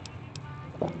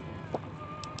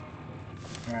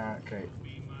 Okay.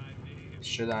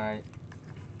 Should I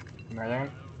murder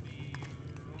him?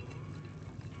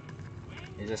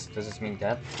 Does this mean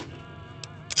death?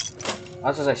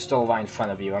 That's just I stole right in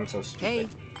front of you. I'm so stupid. Hey.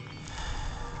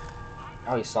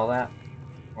 Oh, you saw that?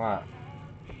 What?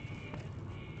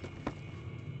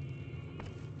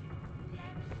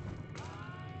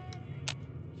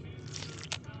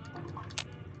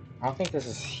 I don't think this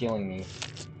is healing me.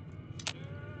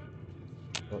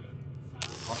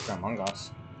 Monster Among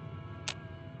Us.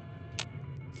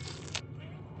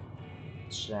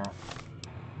 Shit.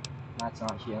 That's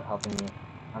not helping me.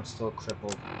 I'm still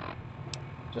crippled.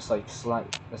 Just like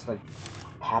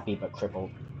happy but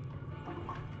crippled.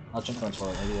 I'll jump on the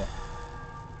toilet, maybe.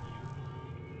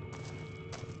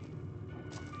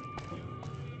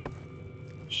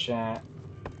 Shit.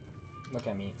 Look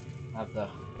at me. I have the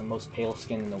most pale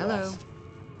skin in the West.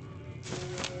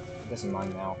 It doesn't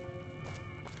mind now.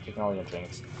 Taking all your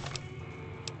drinks.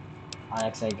 I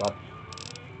accidentally got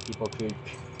people poop.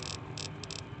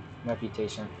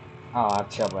 Reputation. Oh, I have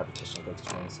terrible reputation against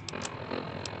drinks.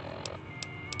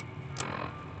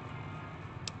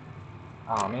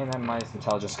 Oh man, that minus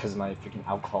intelligence because my freaking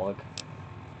alcoholic.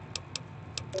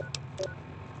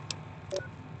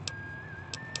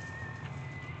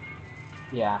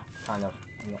 Yeah, kind of.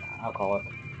 Alcoholic.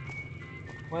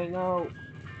 Wait, no.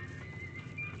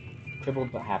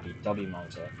 Crippled but happy. W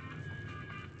mindset.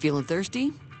 Feeling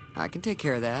thirsty? I can take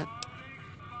care of that.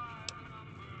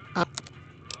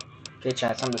 Okay,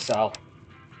 chat, time to sell.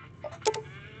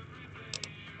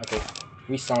 Okay,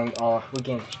 reselling. Oh, we're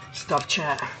getting stuff,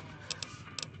 chat.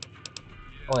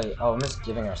 Wait, oh, I'm just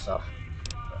giving her stuff.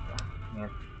 Man.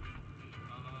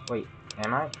 Wait,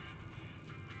 am I?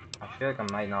 I feel like I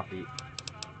might not be.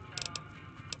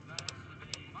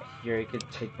 Here, you could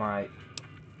take my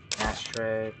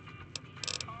ashtray,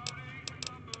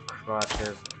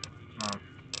 crutches,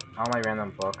 all my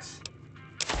random books.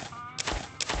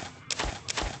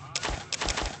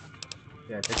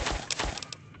 Yeah, take it.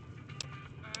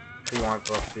 3 more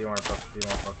books, 3 more books, 3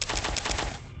 more books.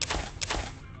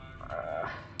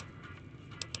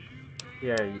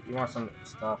 Here, you want some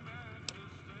stuff?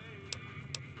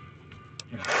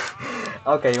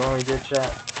 Okay, you want me to do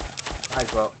chat? Might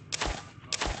as well.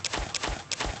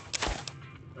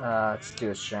 Let's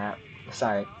do a chat.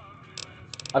 Sorry.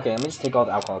 Okay, let me just take all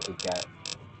the alcohol to get.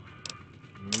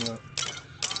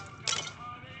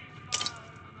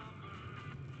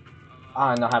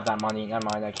 I don't have that money. Never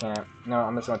mind, I can't. No,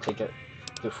 I'm just gonna take it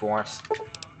through force.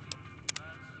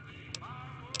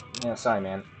 Yeah, sorry,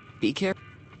 man. Be careful.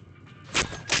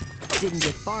 Didn't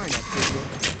get far enough, did you?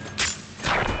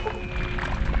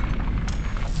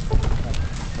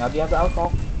 Now, do you have the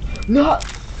alcohol? No!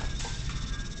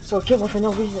 So kill her for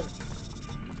no reason.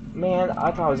 Man,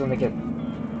 I thought I was gonna get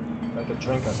like a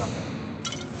drink or something.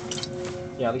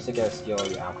 Yeah, at least I get to steal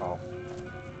your alcohol.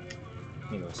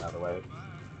 Let me move this out of the way.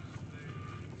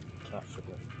 Can't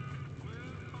forget.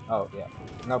 Oh, yeah.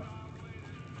 Nope.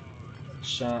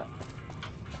 Chat.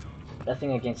 That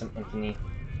thing against some infamy.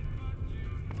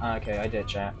 Okay, I did,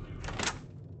 chat.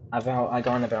 I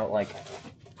gone about, like,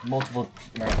 multiple...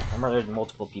 I murdered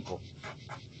multiple people.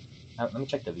 Let me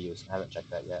check the views. I haven't checked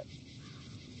that yet.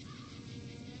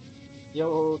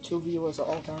 Yo, 2 viewers are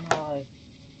all time high.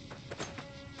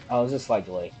 Oh, it's a slight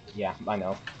delay. Yeah, I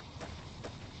know.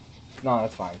 No,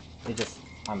 that's fine. It just...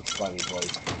 I'm slightly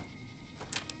delayed.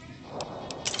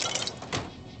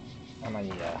 I might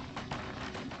need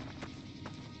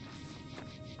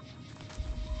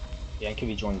yeah, I could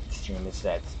be joining the stream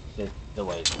instead. The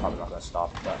delay is probably not gonna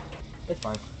stop, but it's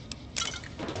fine.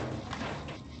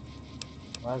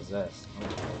 What is this?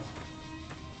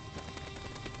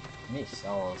 I need to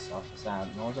sell all this stuff.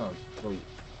 Sad. No one's gonna really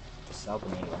sell to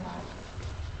me when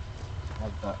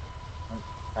I'm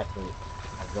practically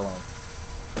a villain.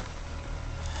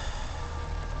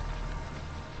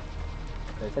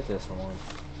 Okay, take this one.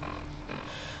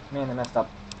 Man, I messed up.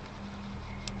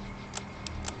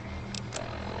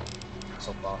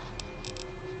 So far.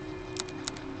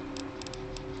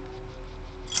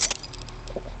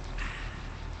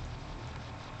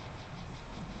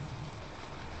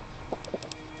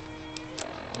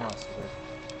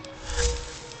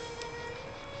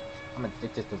 I'm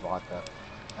addicted to vodka.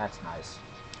 That's nice.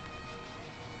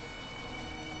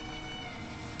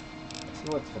 Let's see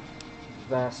what's the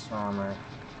best armor.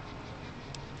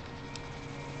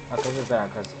 Okay, this is bad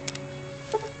because.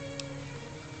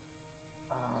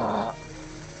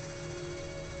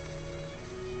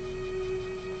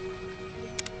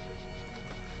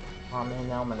 Oh man,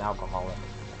 now I'm an alcoholic.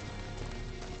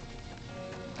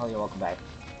 Oh, you're welcome back to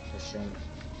the stream.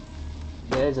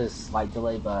 There is a slight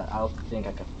delay, but I don't think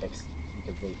I could fix. You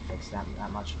could really fix that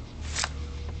much.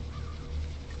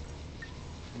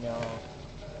 No.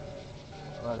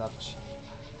 What up? Wish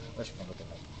I can look at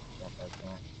that.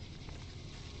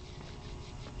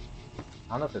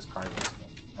 I don't know if this car is good.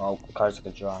 Well, the cars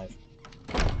could drive.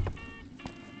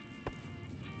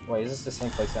 Wait, is this the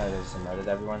same place that I just murdered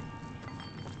everyone?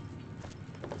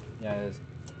 Yeah, it is.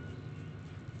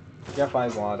 Get by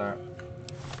water.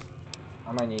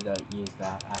 I might need to use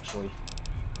that, actually.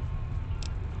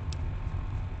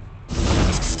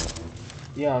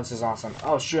 Yeah, this is awesome.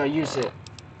 Oh, shoot, I used it.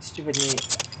 Stupid me.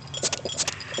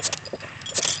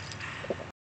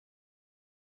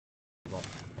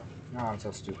 No, I'm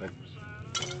so stupid.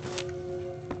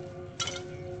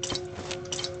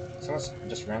 Someone's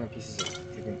just random pieces of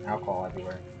freaking alcohol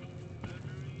everywhere.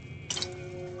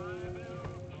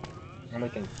 And we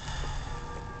can.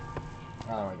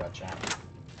 Oh, I got chat.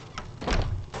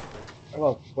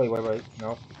 Oh, wait. No,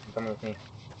 you're coming with me.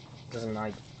 This is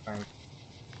my friend.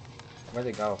 Where'd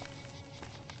it go?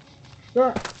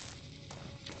 Ah!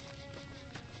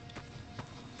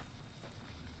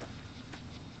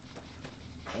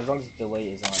 As long as the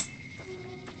delay is on.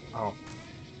 Oh,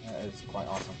 that is quite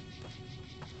awesome.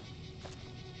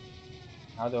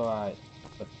 How do I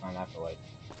put on that delay?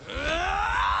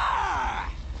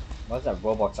 What's that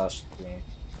Roblox I was doing?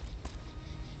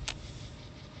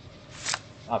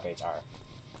 Okay, it's R.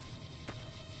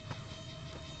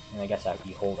 And I guess that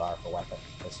you hold R for weapon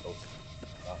pistols.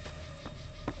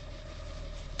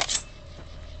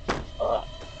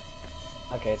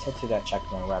 Okay, let's head to that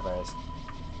checkpoint, wherever it is.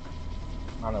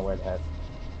 I don't know where to head.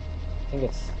 I think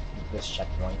it's this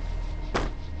checkpoint.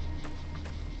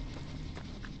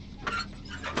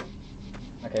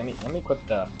 Okay, let me equip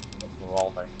the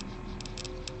revolver.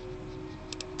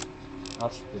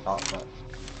 That's the thought, but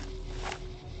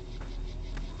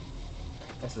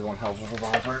this is one hell of a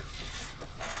revolver.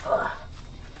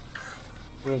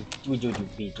 We do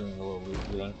be doing a little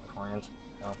looting beforehand.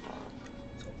 So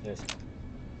here's.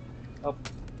 Oh.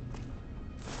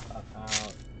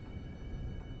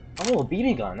 Oh, a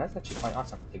BB gun. That's actually quite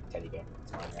awesome. Big teddy bear.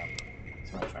 It's mine now.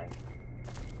 It's my friend.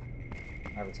 I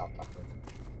haven't stopped talking.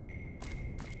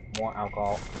 More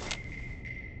alcohol.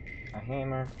 A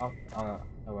hammer. Oh, I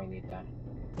don't need that.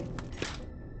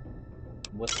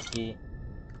 Whiskey.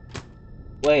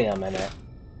 Wait a minute.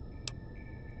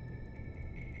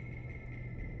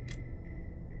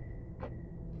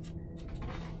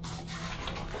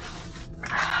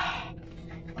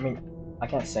 I mean, I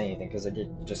can't say anything because I did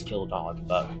just kill a dog,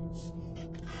 but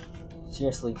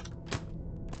seriously.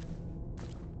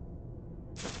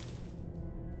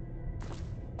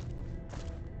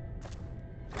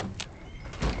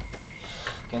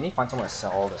 Okay, I need to find somewhere to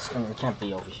sell all this. I mean, it can't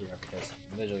be over here because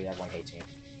literally everyone hates me.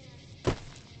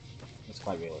 It's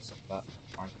quite realistic, but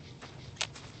fine.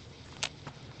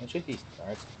 It should be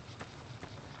cards.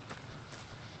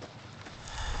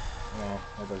 Yeah,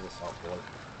 there goes the sell board.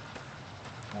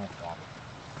 Oh, crap.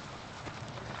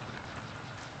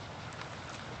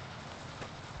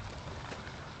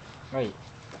 Wait,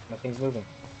 nothing's moving.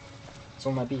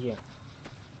 Someone might be here.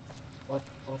 What?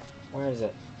 Where is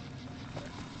it?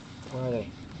 Where are they?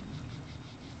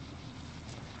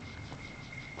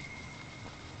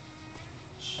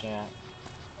 Shit.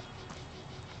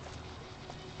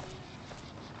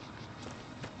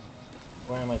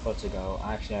 Where am I supposed to go?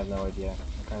 I actually have no idea.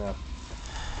 I'm kind of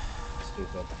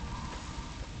stupid.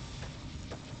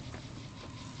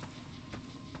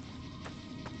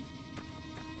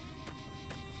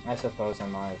 I suppose I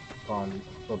might have gone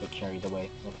a little bit carried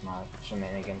away with my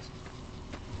shenanigans.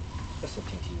 Just a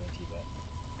teensy bit.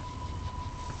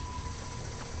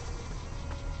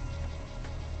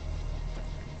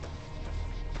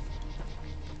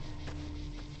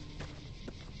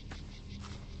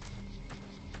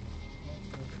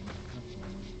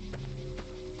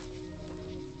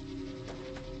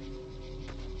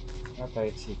 Okay,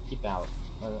 let's see. Keep out.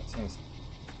 Well, that seems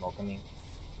welcoming.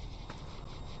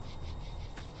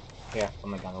 Yeah, put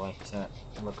my gun away. So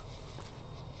look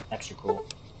extra cool.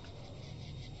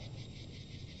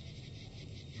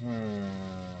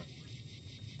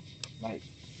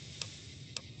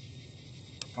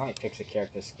 Might fix a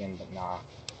character skin, but nah.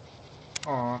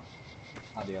 Aww.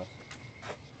 Adios.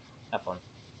 Have fun.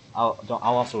 I'm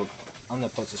gonna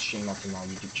post this stream onto my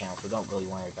YouTube channel, so don't really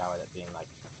worry about it being like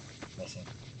missing.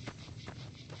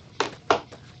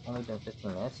 Only been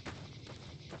 15 minutes.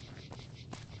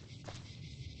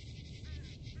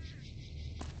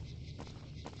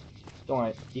 Don't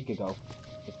worry, you could go.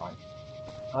 It's fine.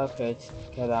 Okay, let's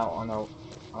get out on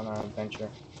our adventure.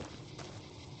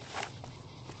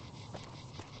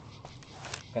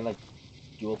 Can I, like,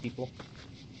 duel people?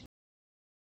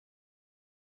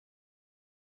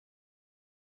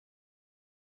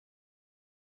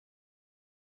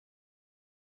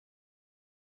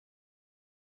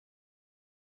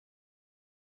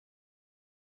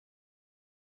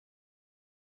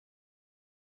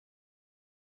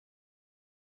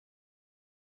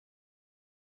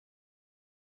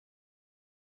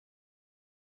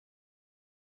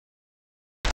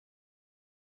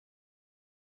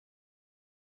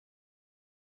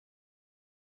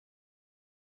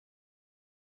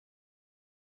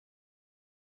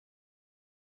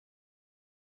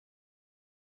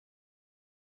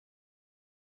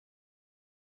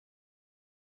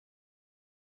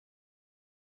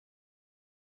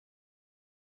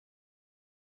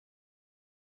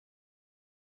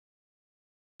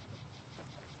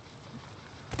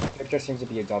 Victor seems to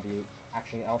be a W.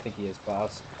 Actually, I don't think he is,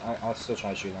 but I'll still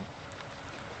try to shoot him.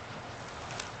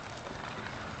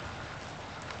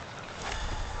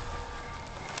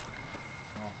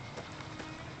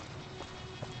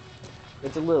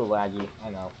 It's a little laggy, I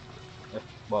know.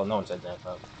 Well, no one said that,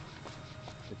 but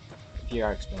if you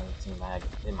are experiencing lag,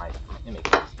 it makes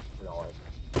sense. So don't worry,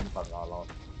 you're probably not alone.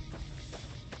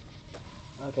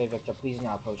 Okay, Victor, please do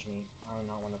not approach me. I do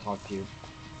not want to talk to you.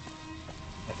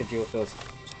 I could deal with those.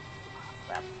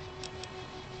 Crap.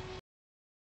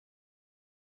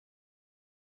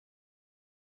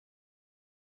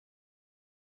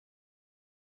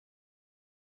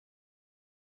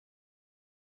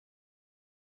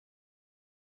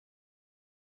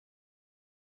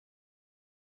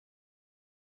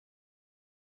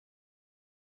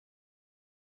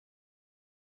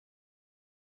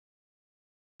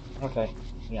 Okay,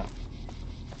 yeah.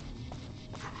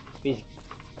 Please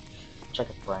check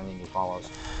if for any new follows.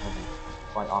 That'd be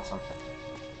quite awesome.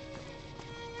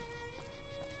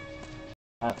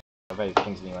 Very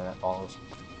pings me when that follows.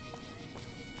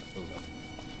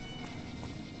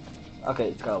 Okay,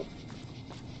 let's go.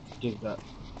 Do the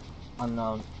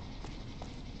unknown.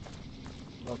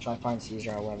 We'll try to find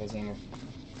Caesar or whatever his name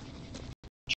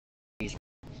is.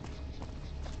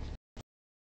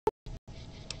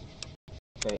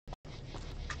 Okay,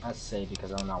 let's say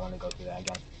because I do not want to go through that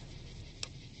again.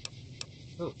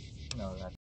 Ooh, no,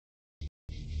 that.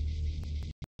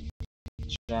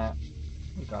 Yeah,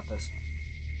 we got this.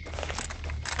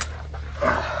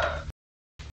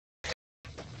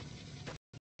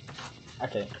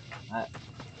 Okay,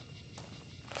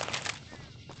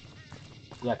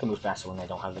 yeah, I can move faster when I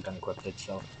don't have the gun equipped,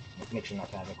 so make sure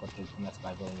not to have it equipped unless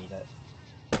I really need it.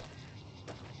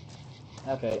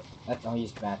 Okay, I'll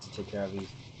use that to take care of these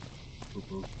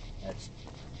poo-poo heads.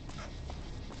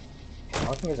 I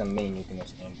don't think there's a mini nuke in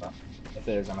this game, but if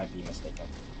there is, I might be mistaken.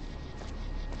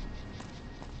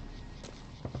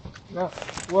 No,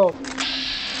 whoa!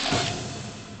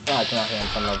 Oh, I cannot hear him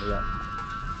from over here.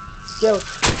 Go!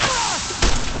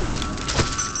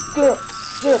 Go!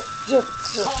 Get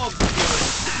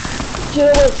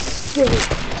away! Get away!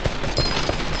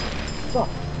 Stop!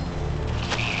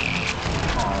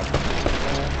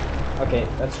 Okay,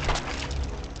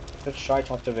 let's try to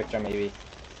talk to Victor, maybe.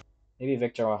 Maybe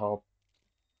Victor will help.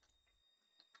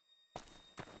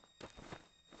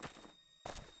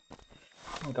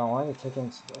 Oh my god, why are they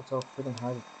taking so freaking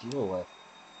hard to deal with?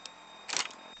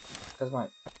 Because my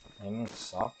aiming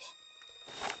sucks.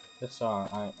 It's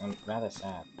I'm rather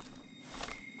sad.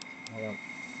 I don't.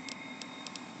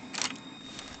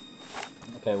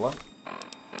 Okay, what?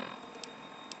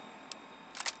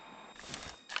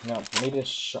 No, maybe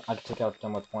I could take out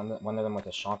them with one of them with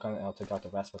a shotgun, and I'll take out the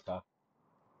rest with the.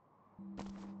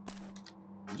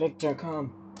 Victor,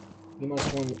 come! We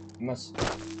must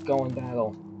go in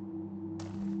battle.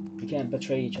 We can't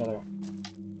betray each other.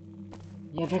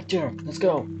 Yeah, Victor, let's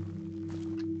go.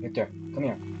 Victor, come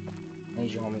here. I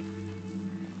need you, homie.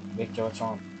 Victor, what's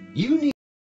wrong? You need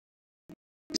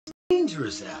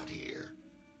dangerous out here.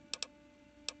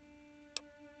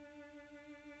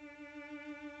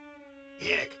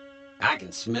 Heck, I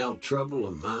can smell trouble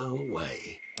a mile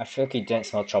away. I feel like he didn't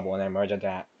smell trouble when I murdered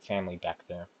that family back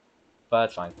there. But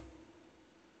it's fine.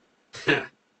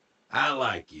 I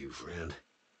like you, friend.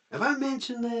 Have I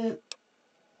mentioned that?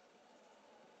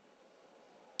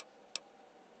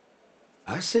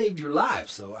 I saved your life,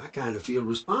 so I kind of feel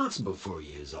responsible for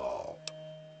you is all.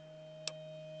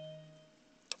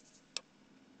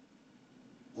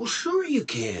 Well, sure you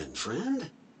can, friend.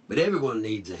 But everyone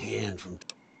needs a hand from...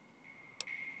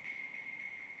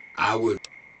 I would...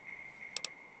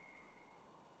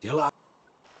 Till I...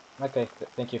 Okay,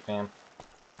 thank you, fam.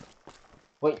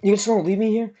 Wait, you just gonna leave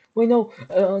me here? Wait, no.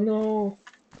 No.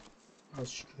 Oh,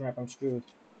 crap, I'm screwed.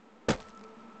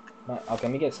 But, okay,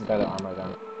 let me get some better armor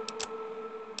then.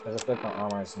 Because I feel like my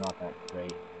armor is not that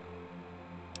great.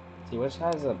 See, which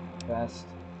has the best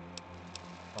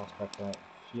prospect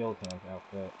field hand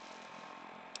outfit?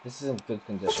 This is in good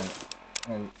condition.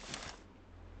 And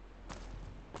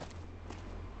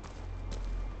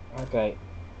okay.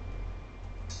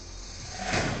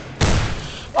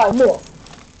 Ah, more!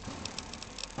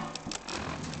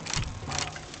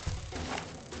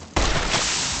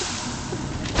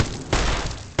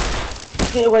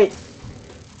 Wait!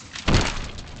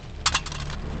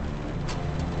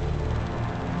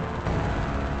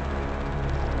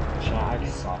 I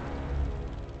suck.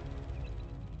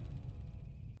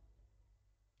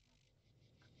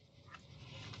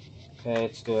 Okay,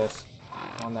 let's do this.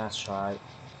 One last try.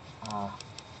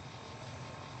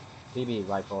 BB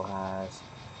rifle has...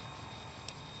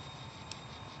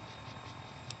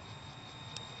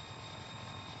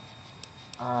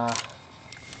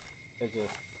 let's do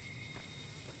this.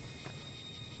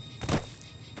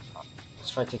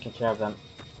 Let's try taking care of them.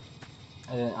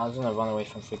 And then I was gonna run away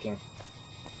from freaking...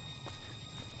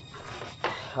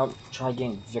 Help, try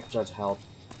getting Victor's help.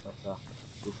 But the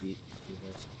goofy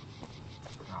beavers.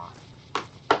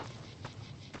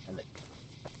 And it.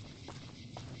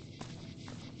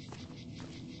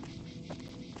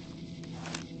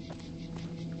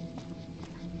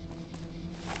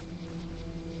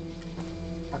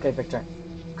 Okay, Victor.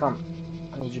 Come.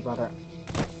 I need you, brother.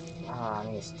 I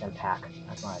need a stim pack.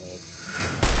 That's what I need.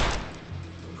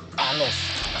 I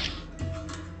missed.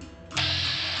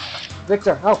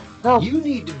 Victor, help! Help! You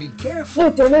need to be careful.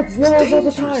 Victor, next It's all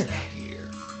the time! dangerous out here.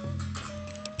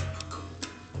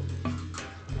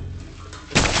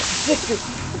 Victor!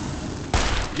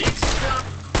 Next stop,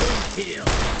 Hill.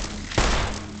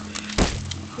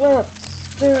 What?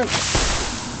 Damn!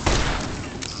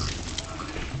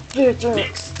 Victor!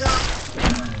 Next stop.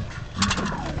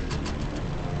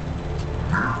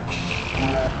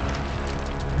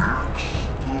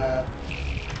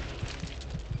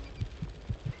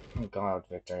 Oh god,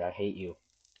 Victor, I hate you.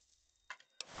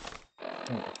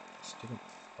 Stupid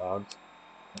dogs.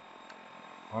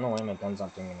 I don't know why my gun's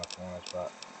not doing enough damage,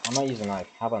 but I might use a knife.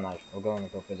 How about a knife? We'll go in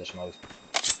and go British mode.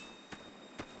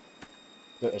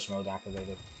 British mode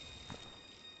activated.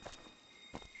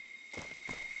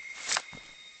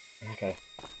 Okay.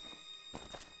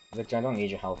 Victor, I don't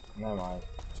need your help. Never mind.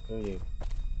 Screw you.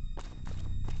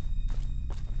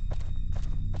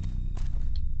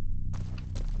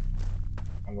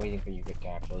 I'm waiting for you, Victor,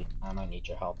 actually. I might need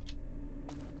your help.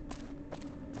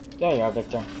 There you are,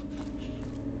 Victor.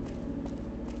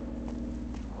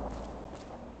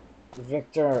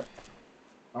 Victor,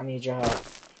 I need your help.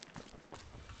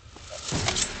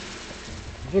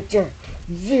 Victor!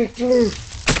 Victor!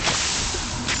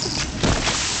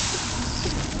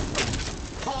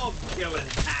 Hog killing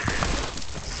time.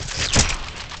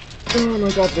 Oh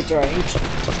my god, Victor, I hate you.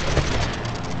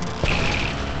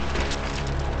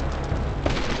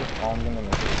 I'm gonna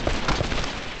make it.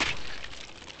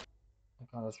 Oh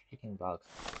god, those freaking bugs.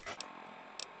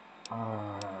 Oh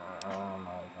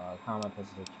my god, how am I supposed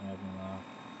to take care of them now?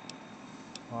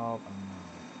 Oh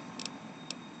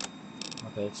no.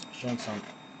 Okay, let's drink some.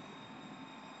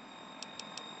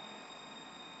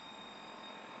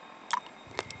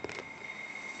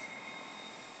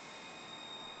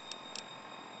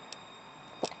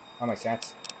 Oh, my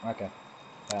stats? Okay.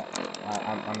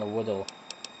 I'm the Woodle.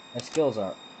 My skills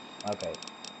are... Okay.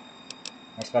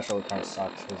 My special kind of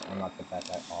sucks, because I'm not the best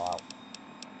at all out.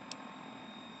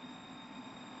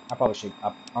 I probably should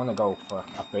I'm gonna go for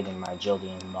upgrading my agility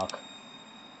and luck.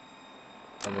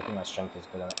 I think my strength is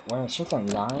good enough. When my strength's on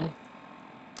 9?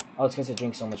 Oh, it's because I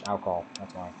drink so much alcohol.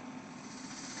 That's why.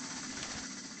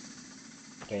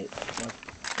 Okay.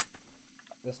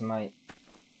 This might...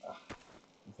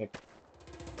 Vic...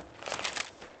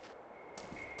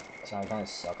 So I kind of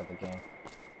suck at the game.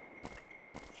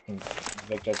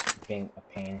 Victor's being a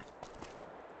pain.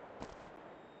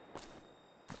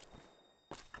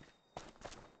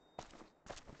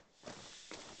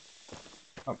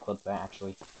 I'll clip that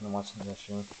actually. And watch the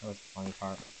stream. That was the funny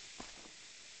part.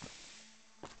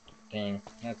 Dang,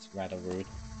 that's rather rude.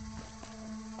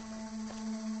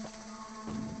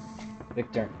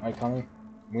 Victor, are you coming?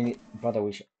 We need, brother.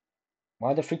 We should.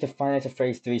 Why the freak did Five Nights at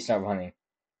Freddy's 3 start running?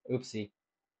 Oopsie.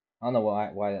 I don't know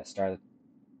why that started.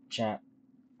 Chat.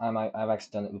 I've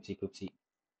actually done an oopsie poopsie.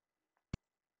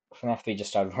 FNAF 3 just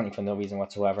started running for no reason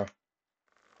whatsoever.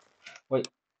 Wait,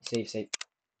 save.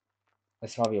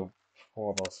 That's probably a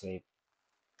horrible save.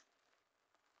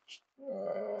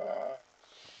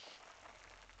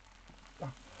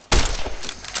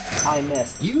 I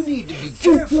missed. You need to be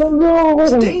careful. No!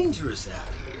 It's dangerous out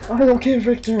here. I don't care,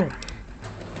 Victor.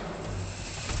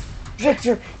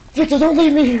 Victor, don't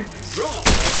leave me here. Wrong.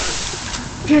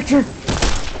 Victor.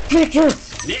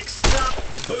 Next stop,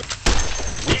 boot.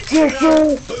 Victor.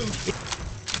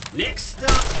 Next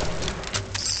stop.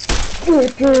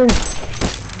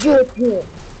 Victor.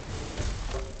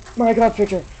 My God,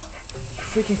 Victor.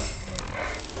 Freaking.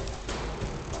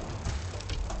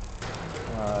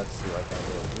 Let's see what I can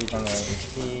do. Regenerate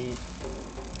HP.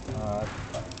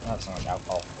 That's not like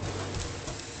alcohol.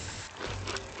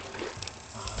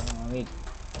 I need.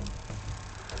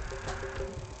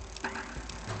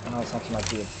 No, it's actually my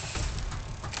kid.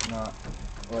 No,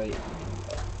 wait.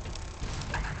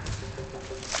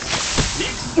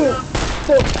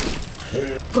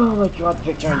 Oh my God,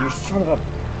 Victor, you son of a.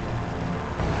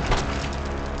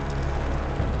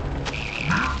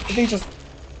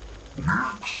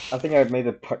 I think I made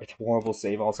a horrible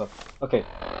save also. Okay,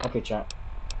 chat.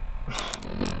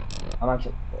 I'm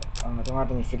actually. I don't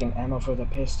have any freaking ammo for the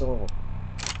pistol.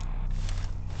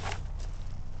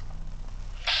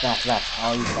 That.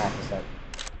 I'll use that instead.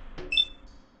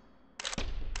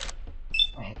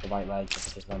 I hit the right leg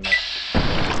just because one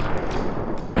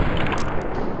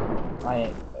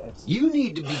it's... You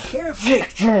need to be careful.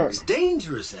 Victor! It's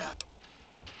dangerous out.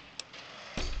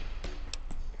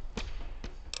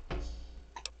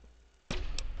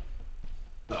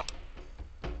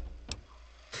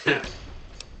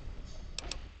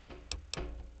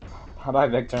 Bye,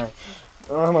 Victor.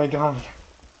 Oh my God.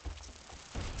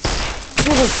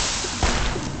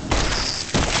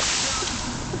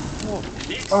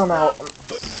 Oh no.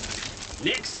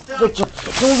 Next stop. Victor,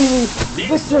 don't leave me.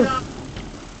 Victor.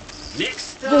 Next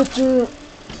stop. Victor.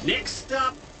 Next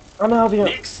stop. I'm out of here.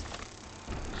 Next.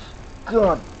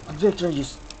 God, Victor, you.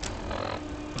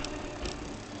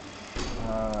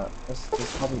 This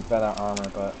is probably better armor,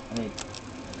 but I need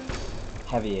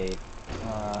heavy aid.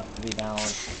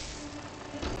 Rebound.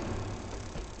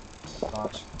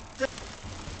 Gosh.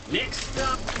 Next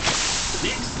stop.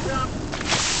 Next stop.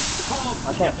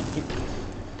 I can't.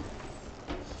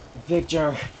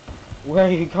 Victor, where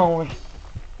are you going?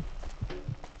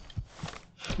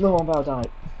 No, I'm about to die.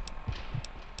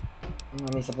 I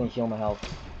need something to heal my health.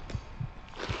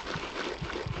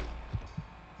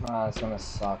 It's gonna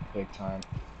suck big time.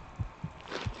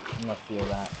 I'm gonna feel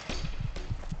that.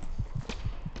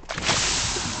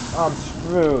 I'm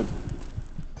screwed.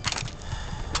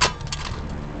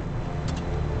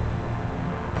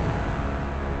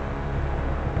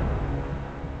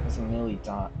 It's a melee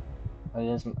dot. It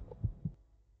is.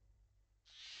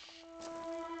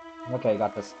 Okay,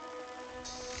 got this.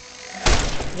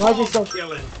 Why is he so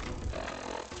killing?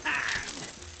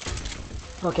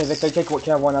 Okay, Victor, take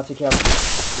care of one, I'll take care of.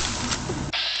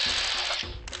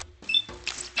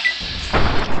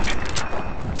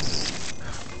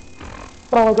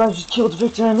 Oh my God, I just killed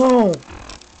Victor, no!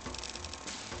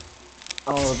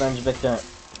 I'll avenge Victor.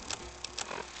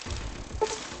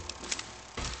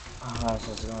 Oh, this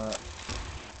is gonna...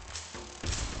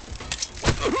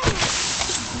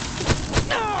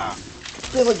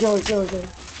 Kill it.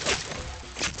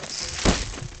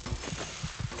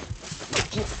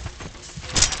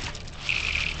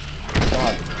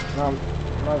 God, no, I'm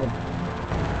not even...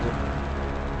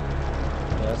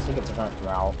 Yeah, let's take a different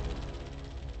route.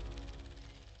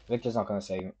 Victor's not gonna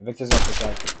save me. Victor's gonna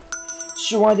protect.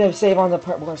 Shoot, why did I save on the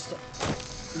worst?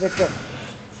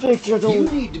 Victor, don't... You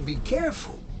need to be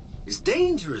careful. It's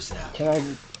dangerous out.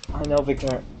 Can I know,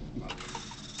 Victor.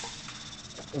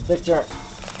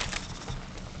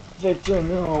 Victor,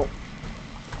 no.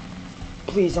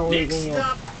 Please don't leave me here.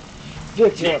 Stop.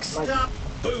 Victor, Next stop,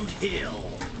 Boot Hill.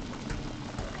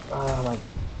 Oh my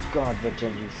God, Victor,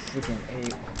 you freaking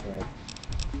a-hole.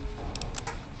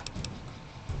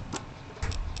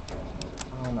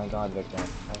 Oh my God, Victor,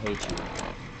 I hate you.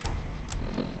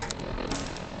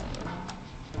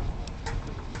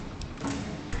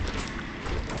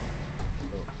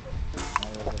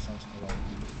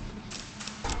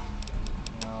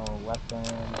 No weapon.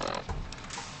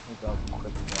 We go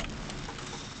quick again.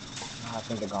 I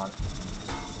think they're gone.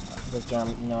 Victor,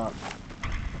 no.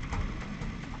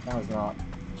 That was not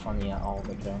funny at all,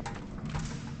 Victor.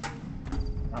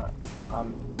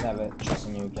 I'm never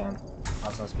trusting you again. I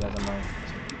was supposed to be out of mine.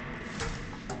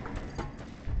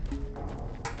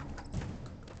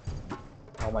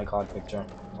 Oh my god, Victor.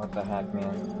 What the heck,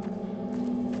 man?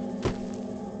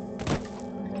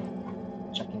 Okay.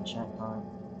 Checking chat time.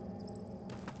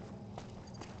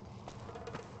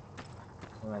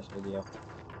 It's a nice video.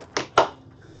 Hope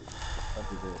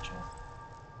you do it, chat.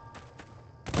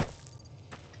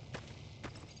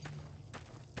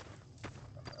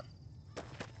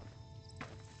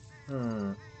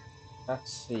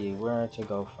 Let's see where to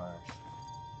go first.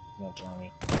 No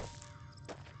journey.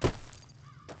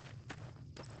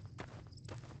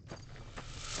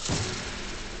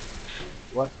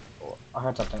 What? Oh, I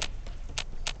heard something.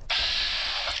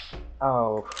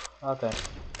 Oh, okay.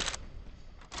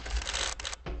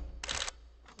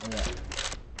 Yeah.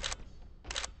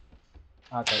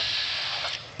 Okay.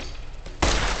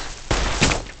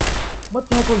 What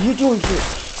the heck are you doing here?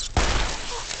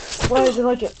 Why is it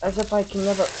like it? As if I can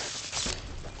never.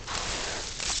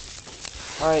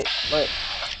 Alright, wait.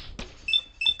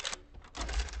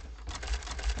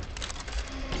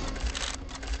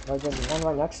 Like there's one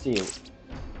right next to you.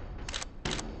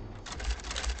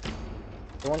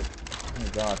 The one. Oh my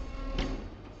god.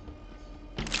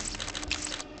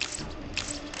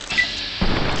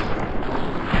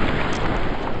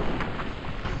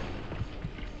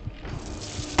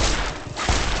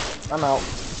 I'm out.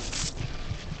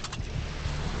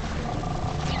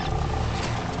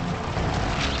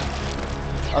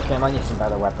 Okay, I might need some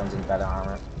better weapons and better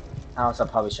armor. I also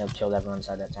probably should have killed everyone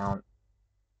inside that town.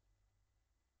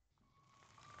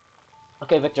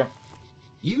 Okay, Victor.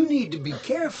 You need to be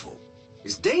careful.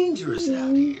 It's dangerous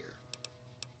out here.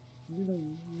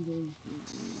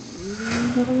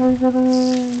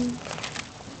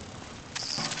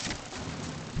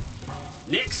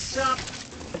 Next up.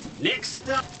 Next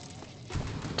up.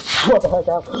 What the heck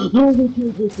happened? No,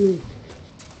 Victor.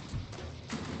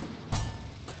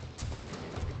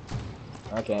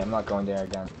 Okay, I'm not going there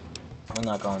again. I'm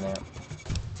not going there.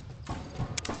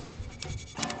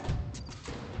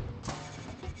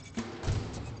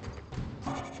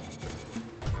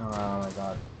 Oh my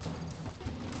god.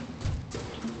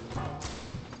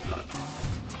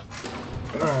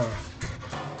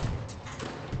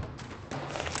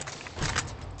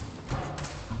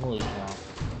 Holy cow.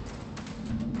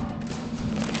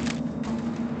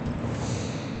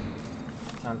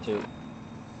 Time to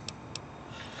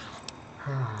I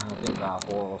think that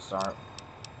horror will start.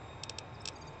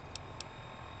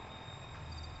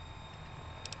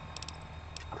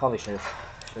 I probably should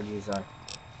use a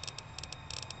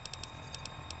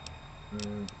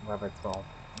whatever it's called,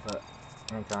 but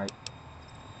anti. Okay,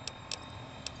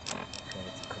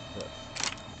 let's cook the.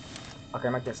 Okay, I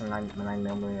might get some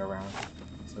 9mm around.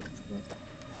 So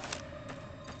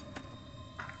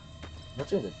I'm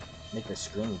trying to make the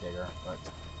screen bigger, but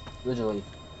usually.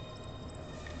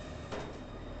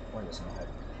 Where is my head?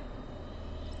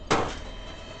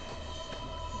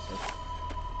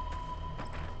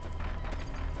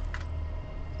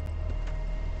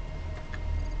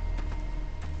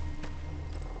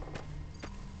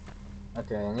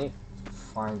 Okay, I need to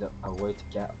find a way to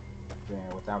get there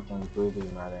without getting brutally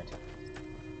murdered.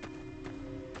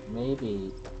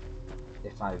 Maybe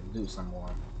if I loot some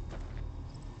more.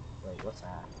 Wait, what's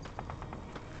that?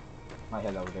 Might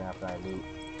head over there after I loot.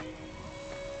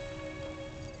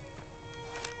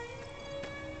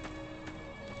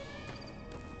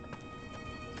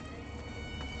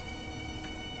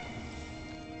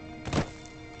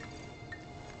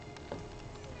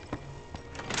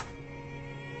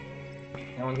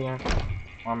 Anyone here?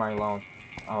 Or am I alone?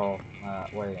 Oh,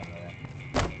 wait a minute.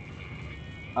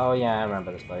 Oh yeah, I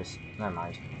remember this place. Never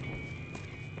mind.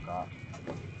 God.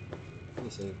 Let me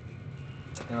see. You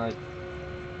know, like...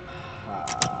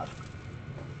 Oh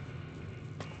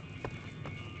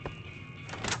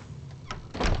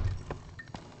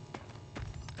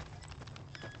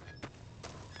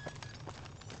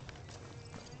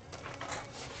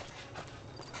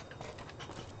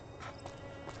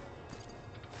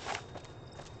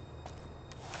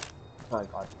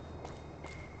god.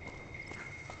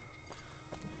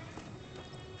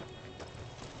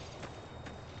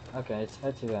 Okay, let's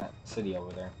head to that city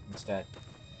over there instead.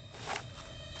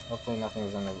 Hopefully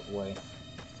nothing's in the way.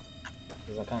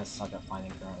 Because I kind of suck at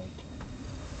finding currently.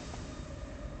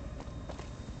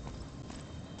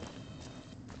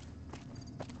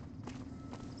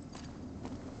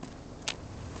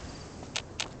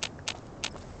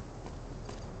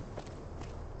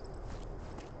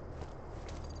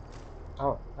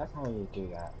 Oh, that's how you do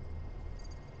that.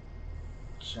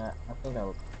 Chat, I think I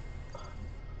would...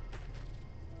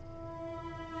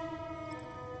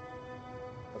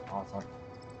 That's awesome.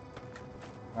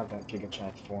 I have that Giga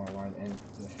Chat 4 line and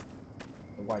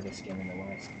the widest game in the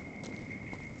West.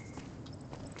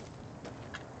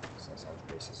 besides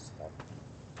racist stuff.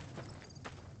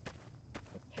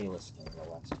 The palest skin in the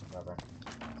West, whatever.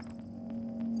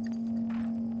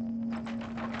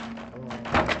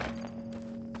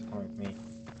 It's coming with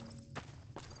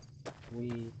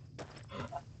me.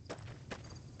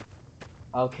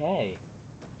 Okay.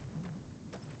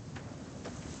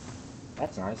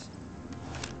 That's nice.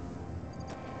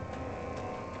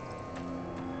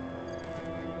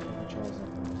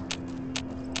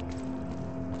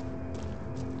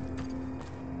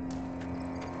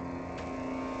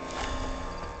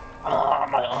 Ah,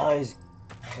 my eyes!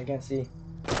 I can't see.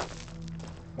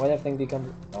 Why that thing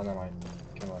become? Oh, never mind.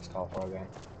 Let's call for again.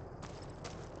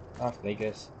 Las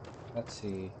Vegas. Let's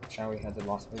see. Shall we head to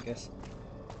Las Vegas?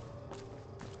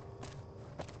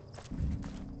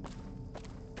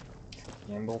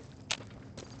 Gamble.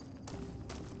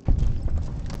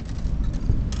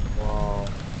 Whoa.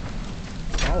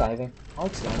 Skydiving. I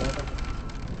like skydiving.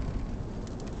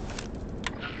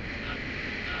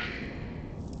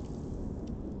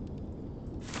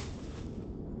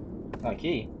 A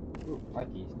key? Ooh,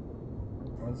 5 keys.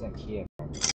 Where's that key?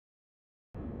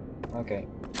 Okay.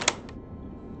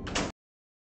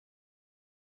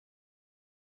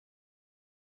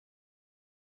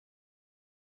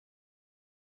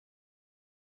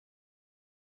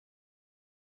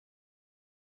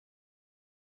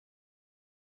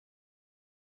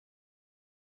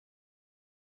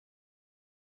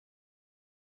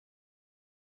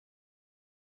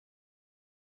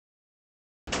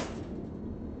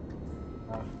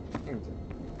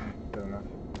 Good enough.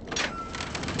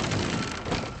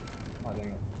 Oh,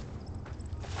 dang it.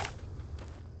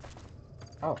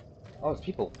 Oh. Oh, it's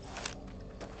people.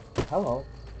 Hello.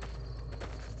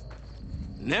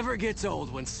 Never gets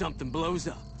old when something blows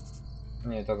up.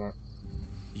 Yeah, it doesn't.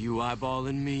 You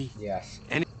eyeballing me? Yes.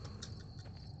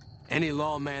 Any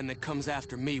lawman that comes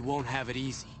after me won't have it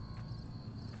easy.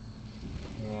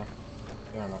 Yeah.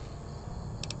 Fair enough.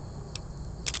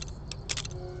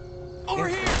 Over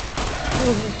here!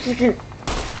 Come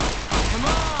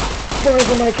on! Where's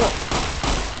the mic?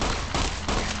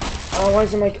 Oh,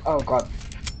 where's the mic? Oh, God.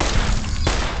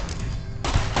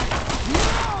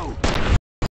 No!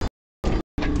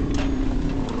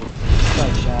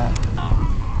 Sorry, chat.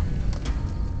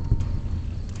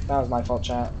 That was my fault,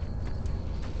 chat.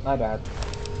 My bad.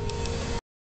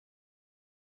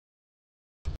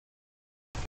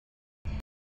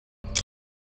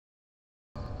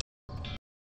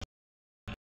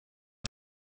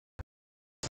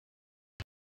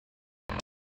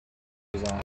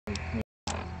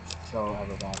 So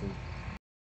everybody.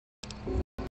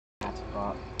 That's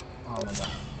got. Oh my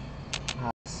god.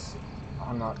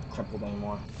 I'm not crippled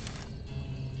anymore.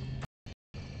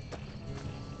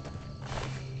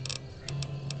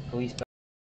 Police that.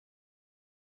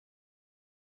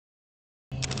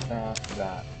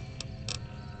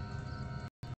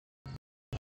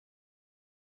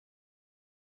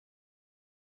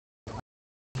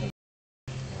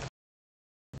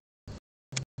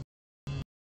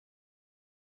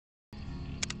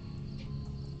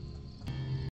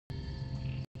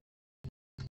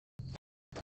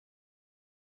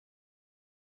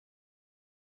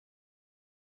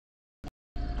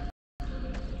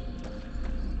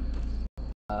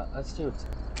 Let's do it.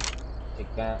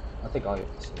 Take that. I'll take all your.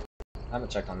 I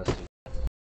haven't checked on this dude.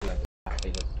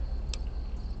 Take it.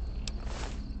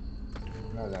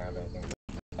 No, I don't have anything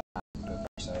good per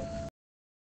se.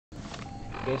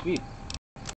 Okay, speed.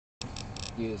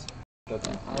 Use go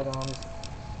to items.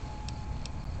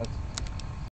 Let's.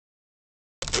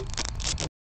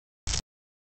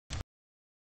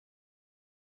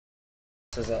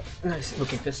 This is a nice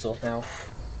looking pistol now.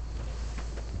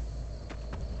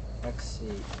 Let's see.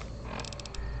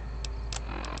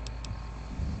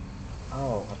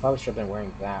 Oh, I probably should have been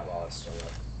wearing that while I was still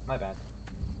up. My bad.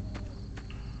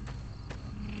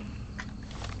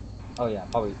 Oh yeah,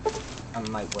 probably. I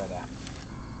might wear that.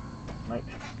 Might.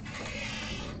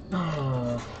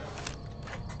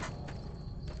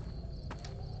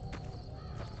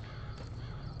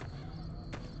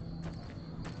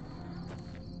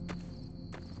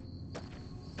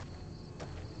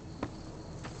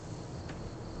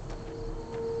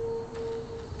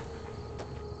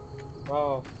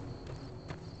 Whoa.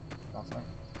 Nothing.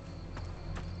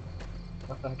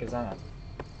 What the heck is that?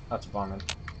 That's bombing.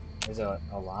 Is it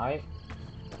alive?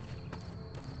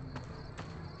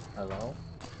 Hello?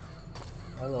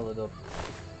 Hello, little.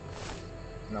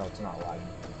 No, it's not alive.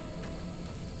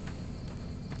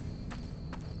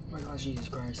 Oh my gosh, Jesus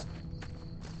Christ.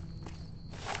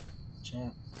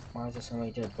 Chat, why is there so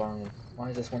many dead bombing? Why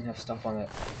does this one have stuff on it?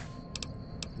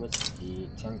 Whiskey,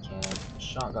 tin can,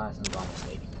 shot glass, and bomb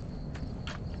steak.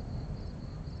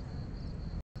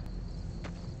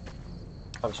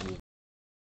 Probably should leave.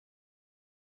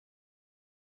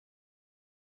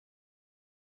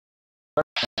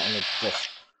 And it just...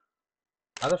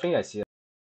 I don't think I see it.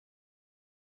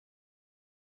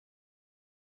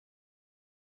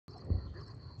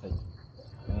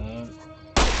 And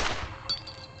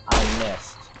I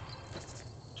missed.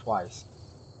 Twice.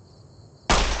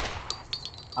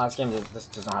 This game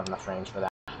just doesn't have enough range for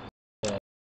that.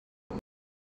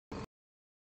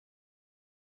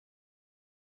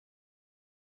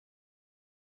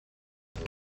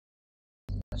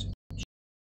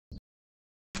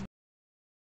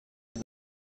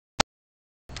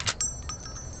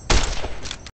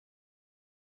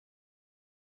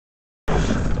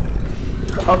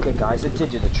 Okay guys, it did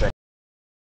do the trick.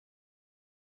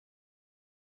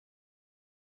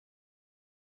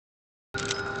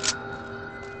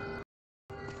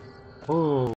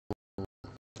 Ooh.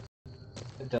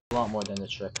 It did a lot more than the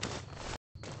trick.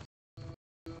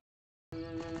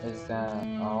 Is that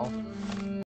all?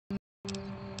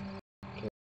 Okay.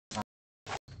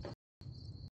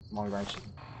 Long range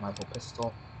rifle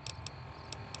pistol.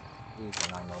 Use a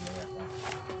 9mm.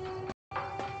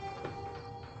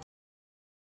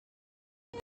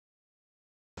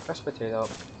 Fresh potato,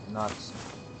 nuts.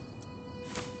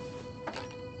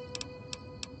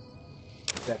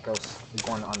 That goes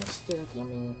going on the stick,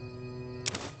 yummy.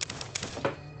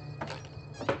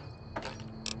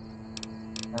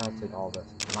 I'll take all this.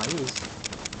 Mais.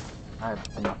 I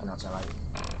did not pronounce that right.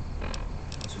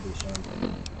 I should be ashamed.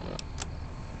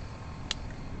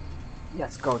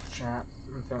 Let's go, chat.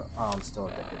 Oh, I'm still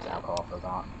addicted to alcohol,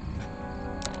 forgot.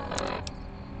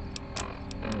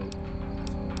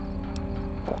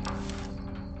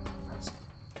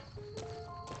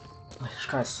 It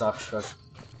kind of sucks because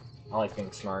I like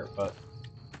being smart, but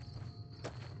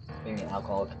being an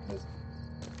alcoholic is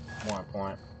more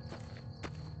important.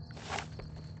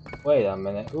 Wait a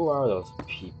minute, who are those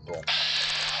people?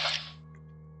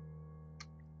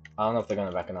 I don't know if they're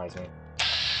gonna recognize me.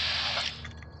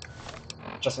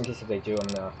 Just in case if they do, I'm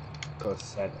gonna go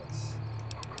settings.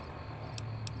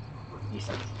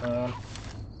 Eastern Tram.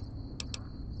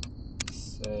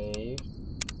 Save.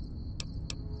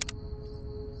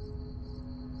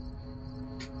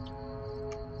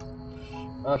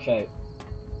 Okay.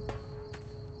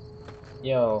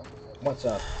 Yo, what's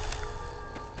up?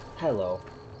 Hello.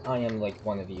 I am like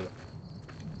one of you.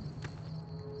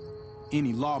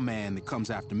 Any lawman that comes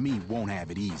after me won't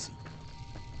have it easy.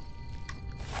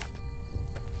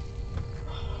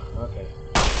 Okay.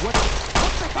 What the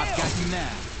hell? I've got you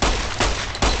now.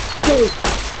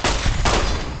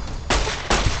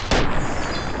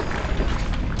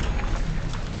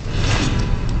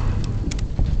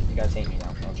 You guys hate me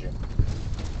now, don't you?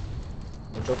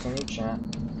 No jokes on you, chat.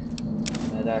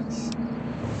 MedX.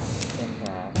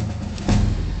 Impact.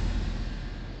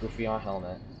 Goofy on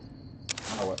helmet.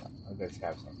 Oh, what? A good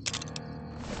scabs thing.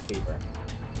 A cleaver.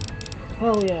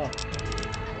 Hell yeah!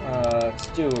 Let's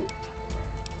do...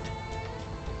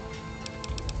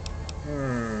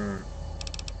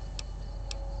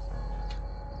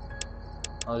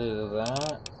 I'll do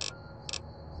that.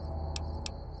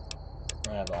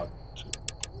 Log 2.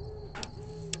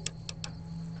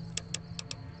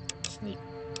 Sneak.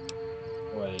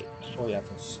 Wait, story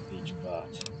after speech, but...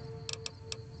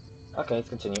 Okay, let's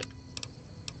continue.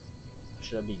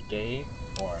 Should I be gay,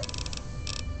 or...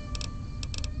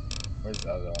 Where's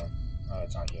the other one? Oh,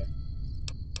 it's not here.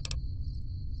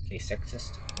 Okay,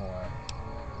 sexist, or...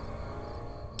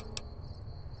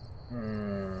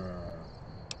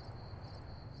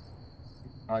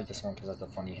 I like this one because of the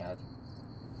funny head.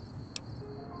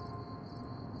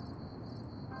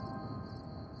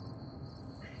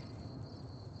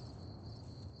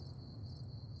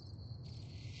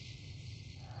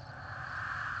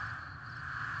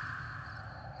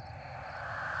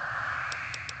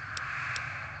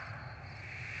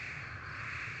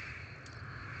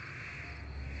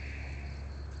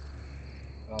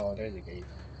 Oh, there's a gate.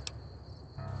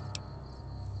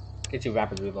 Get to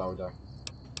rapid reload though.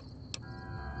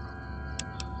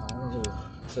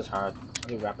 This is hard. I'll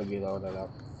do rapid reload though.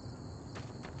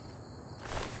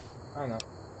 I know.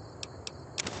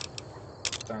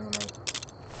 Dynamite.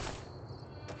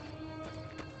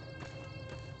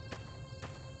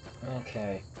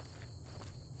 Okay.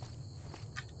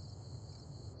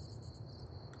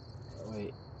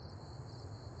 Wait.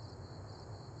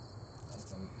 That's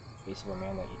the face of a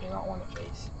man that you do not want to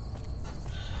face.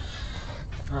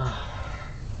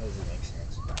 Does it make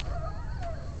sense?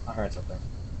 I heard something.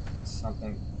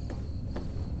 Something.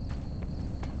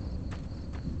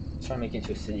 I'm trying to make it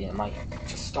into a city and it might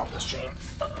just stop the stream.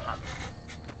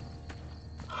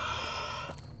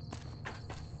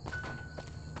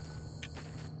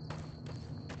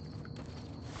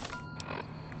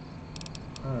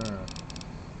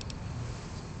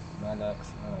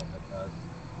 what that does.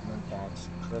 Moon tax,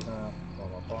 prisoner, blah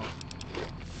blah blah.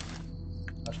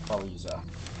 I should probably use a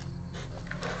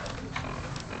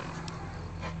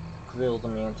grilled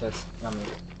mantis. Yummy.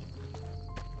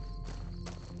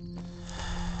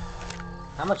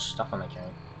 How much stuff am I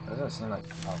carrying? It doesn't seem like,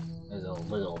 oh, there's a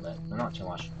little bit, but not too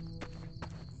much.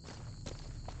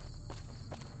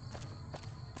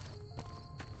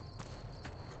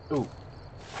 Ooh.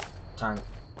 Time.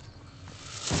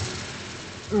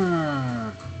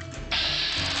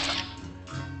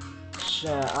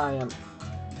 Shit, I am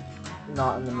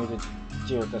not in the mood to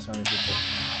deal with this many people.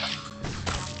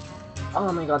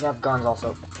 Oh my god, they have guns also.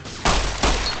 You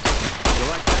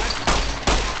like that?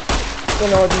 Oh,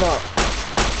 no, it's not.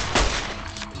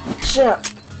 Shit!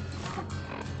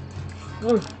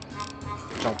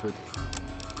 Junk food.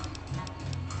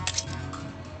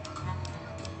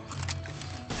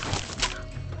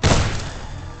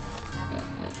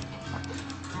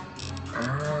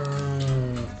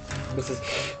 This is...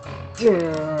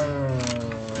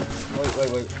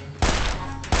 Wait.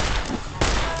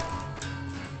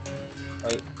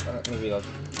 Wait, let me reload. 1,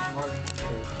 2,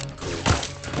 3.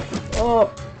 Oh!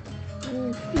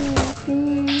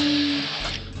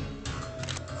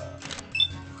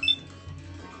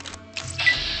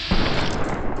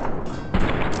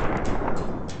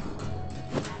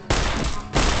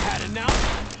 Had enough?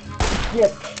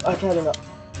 Yes, I had enough.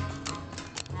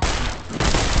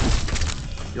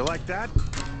 You like that?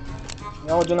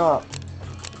 No, do not.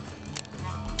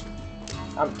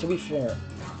 To be fair.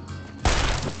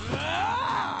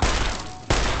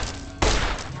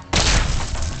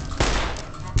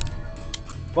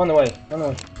 Run away.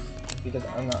 Because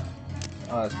I'm not.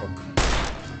 Oh, that's cool.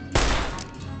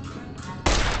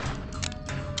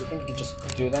 You think you can just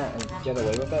do that and get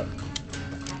away with it?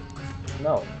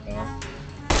 No, man.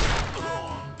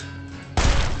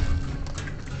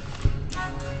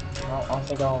 I don't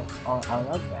think I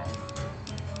like that.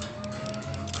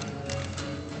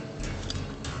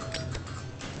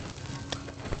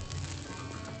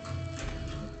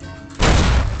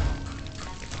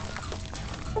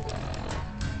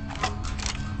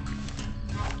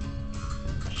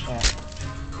 Shit.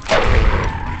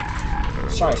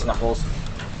 Sorry, Snuffles.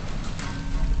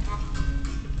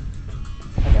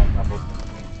 Okay, Snuffles.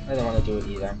 I didn't want to do it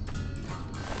either.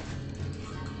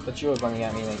 But you were running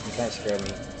at me and you kind of scared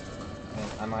me.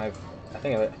 I might have, I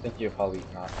think you're probably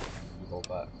not evil,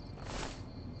 but...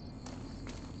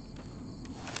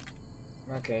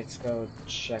 Okay, let's go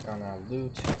check on our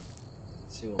loot.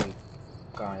 See what we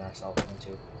got ourselves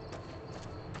into.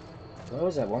 What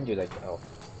was that one dude like, oh,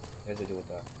 it has to do with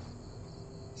the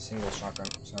single shotgun,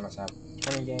 so I must have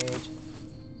 20 gauge.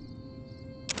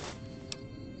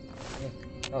 Yeah,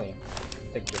 hell yeah.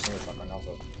 Take your single shotgun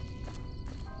also.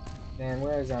 And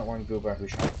where is that one goober who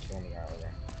tried to kill me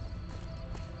earlier?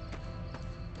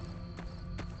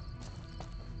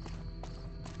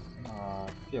 I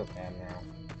feel bad now.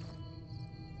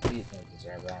 You didn't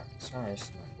deserve that. Sorry,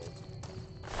 Snuffles.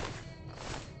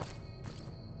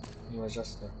 He was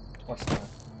just what's that?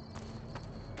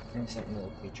 Innocent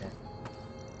little creature.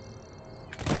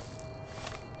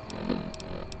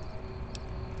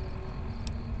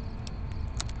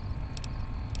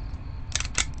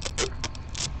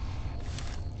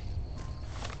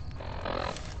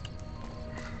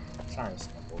 Sorry,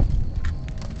 Snuffles.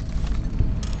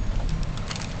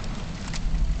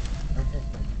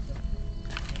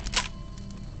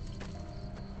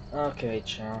 Okay,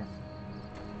 chill. I'm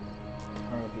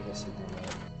gonna be the super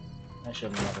man. I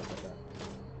should have never did that.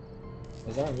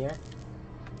 Is that here?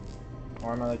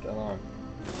 Or am I like alone?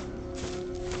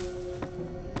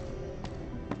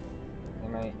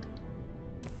 Am I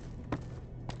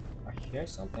hear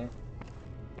something.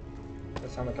 That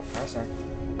sounds like a person.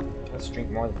 Let's drink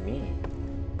more than me.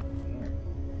 Yeah.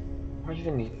 What are you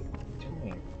even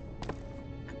doing?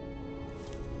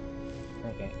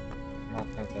 Okay. I don't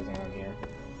think there's anyone here.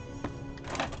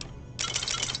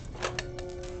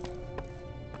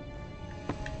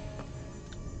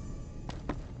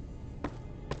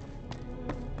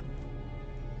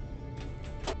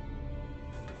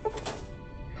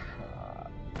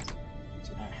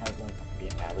 So that has one to be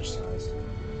average size.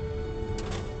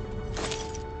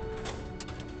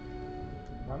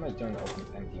 Why am I doing the open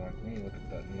empty ones? Let me look at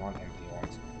the non-empty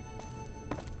ones.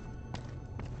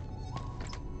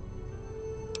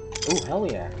 Oh hell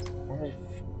yeah!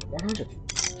 100.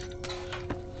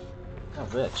 How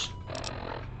rich.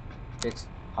 Fix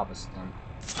Papa Stem.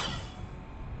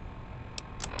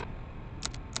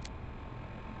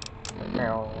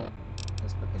 Now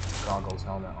let's put the goggles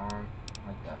helmet on.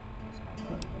 Like that.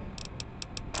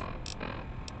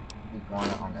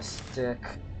 Iguana on a stick.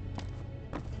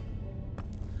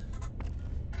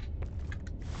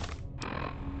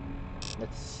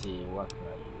 Let's see, what can I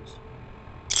use?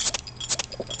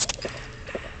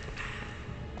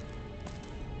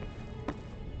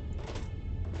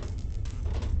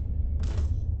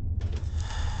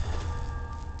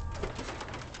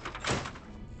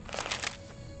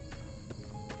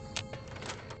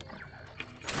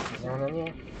 Is there one in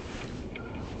here?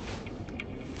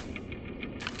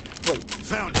 Wait.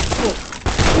 Found it.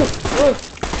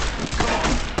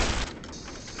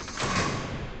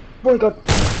 Oh my god.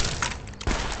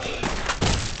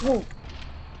 Oh.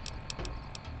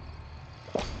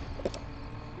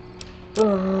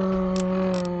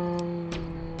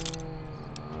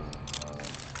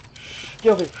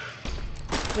 Get over here.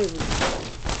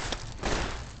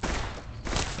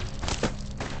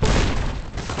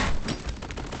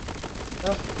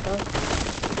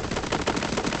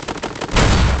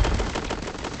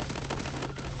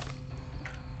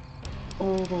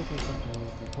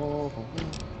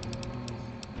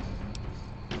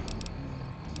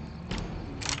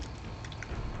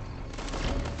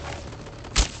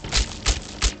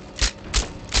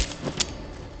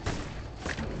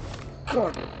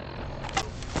 God.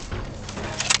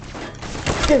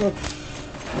 Damn it.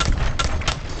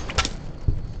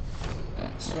 I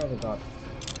swear to God.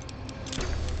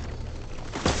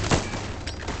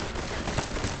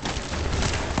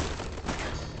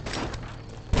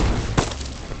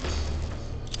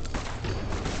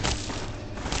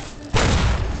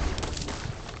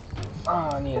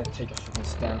 Ah, I need to take a freaking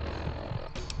stem.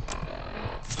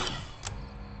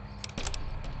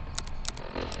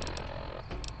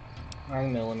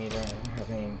 9mm. I don't have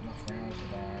any enough rounds for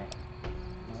that.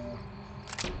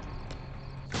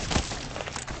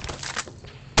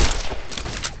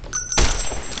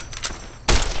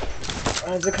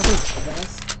 There's a couple of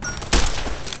vests.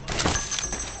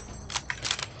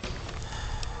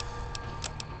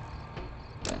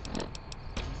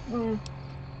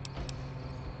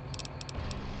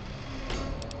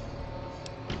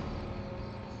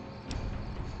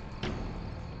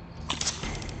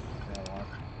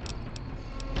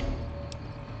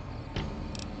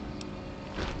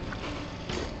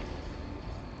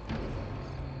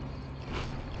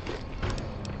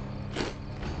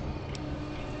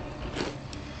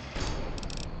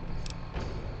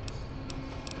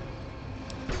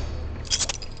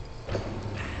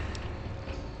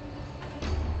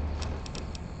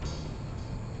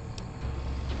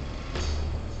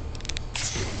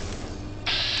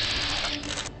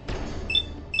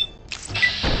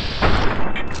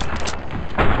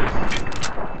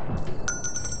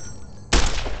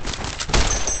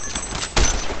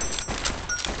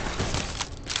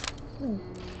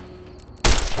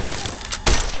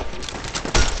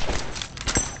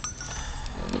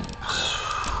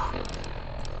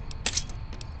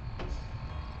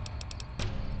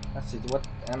 Let's see, what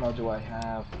ammo do I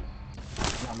have?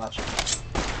 Not much.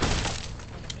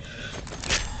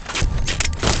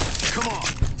 Come on.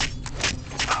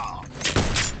 Oh.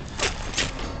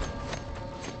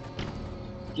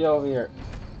 Get over here.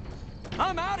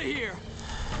 I'm out of here.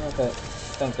 Okay,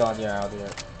 thank God you're out of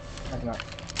here. I cannot.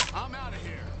 I'm out of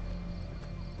here.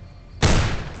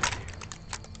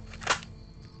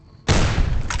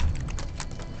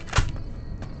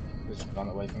 Just run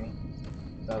away from me.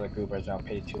 The other group right now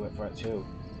paid to it for it too.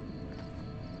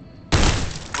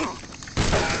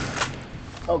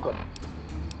 Oh god.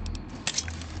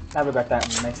 I regret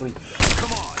that immensely.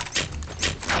 Come on.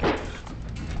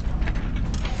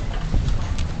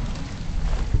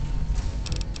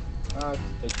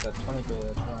 Take the 20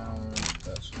 bullet round.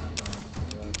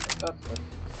 I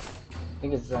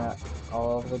think it's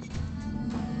all of them.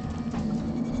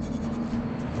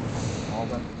 All of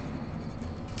them.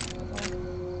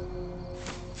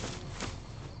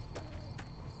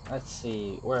 Let's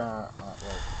see, where are,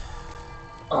 wait.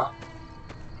 Oh!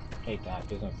 Hate that,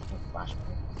 there's no freaking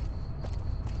flashbang.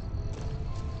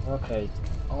 Okay,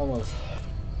 almost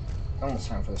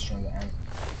time for the stream to end.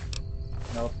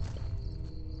 Nope.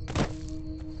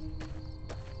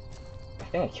 I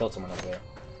think I killed someone over there.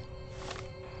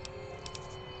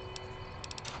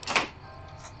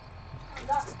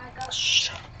 I got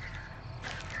shot.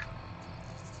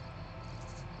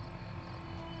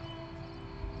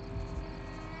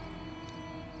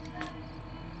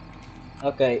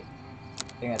 Okay, I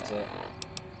think that's it.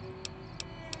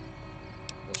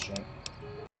 This stream.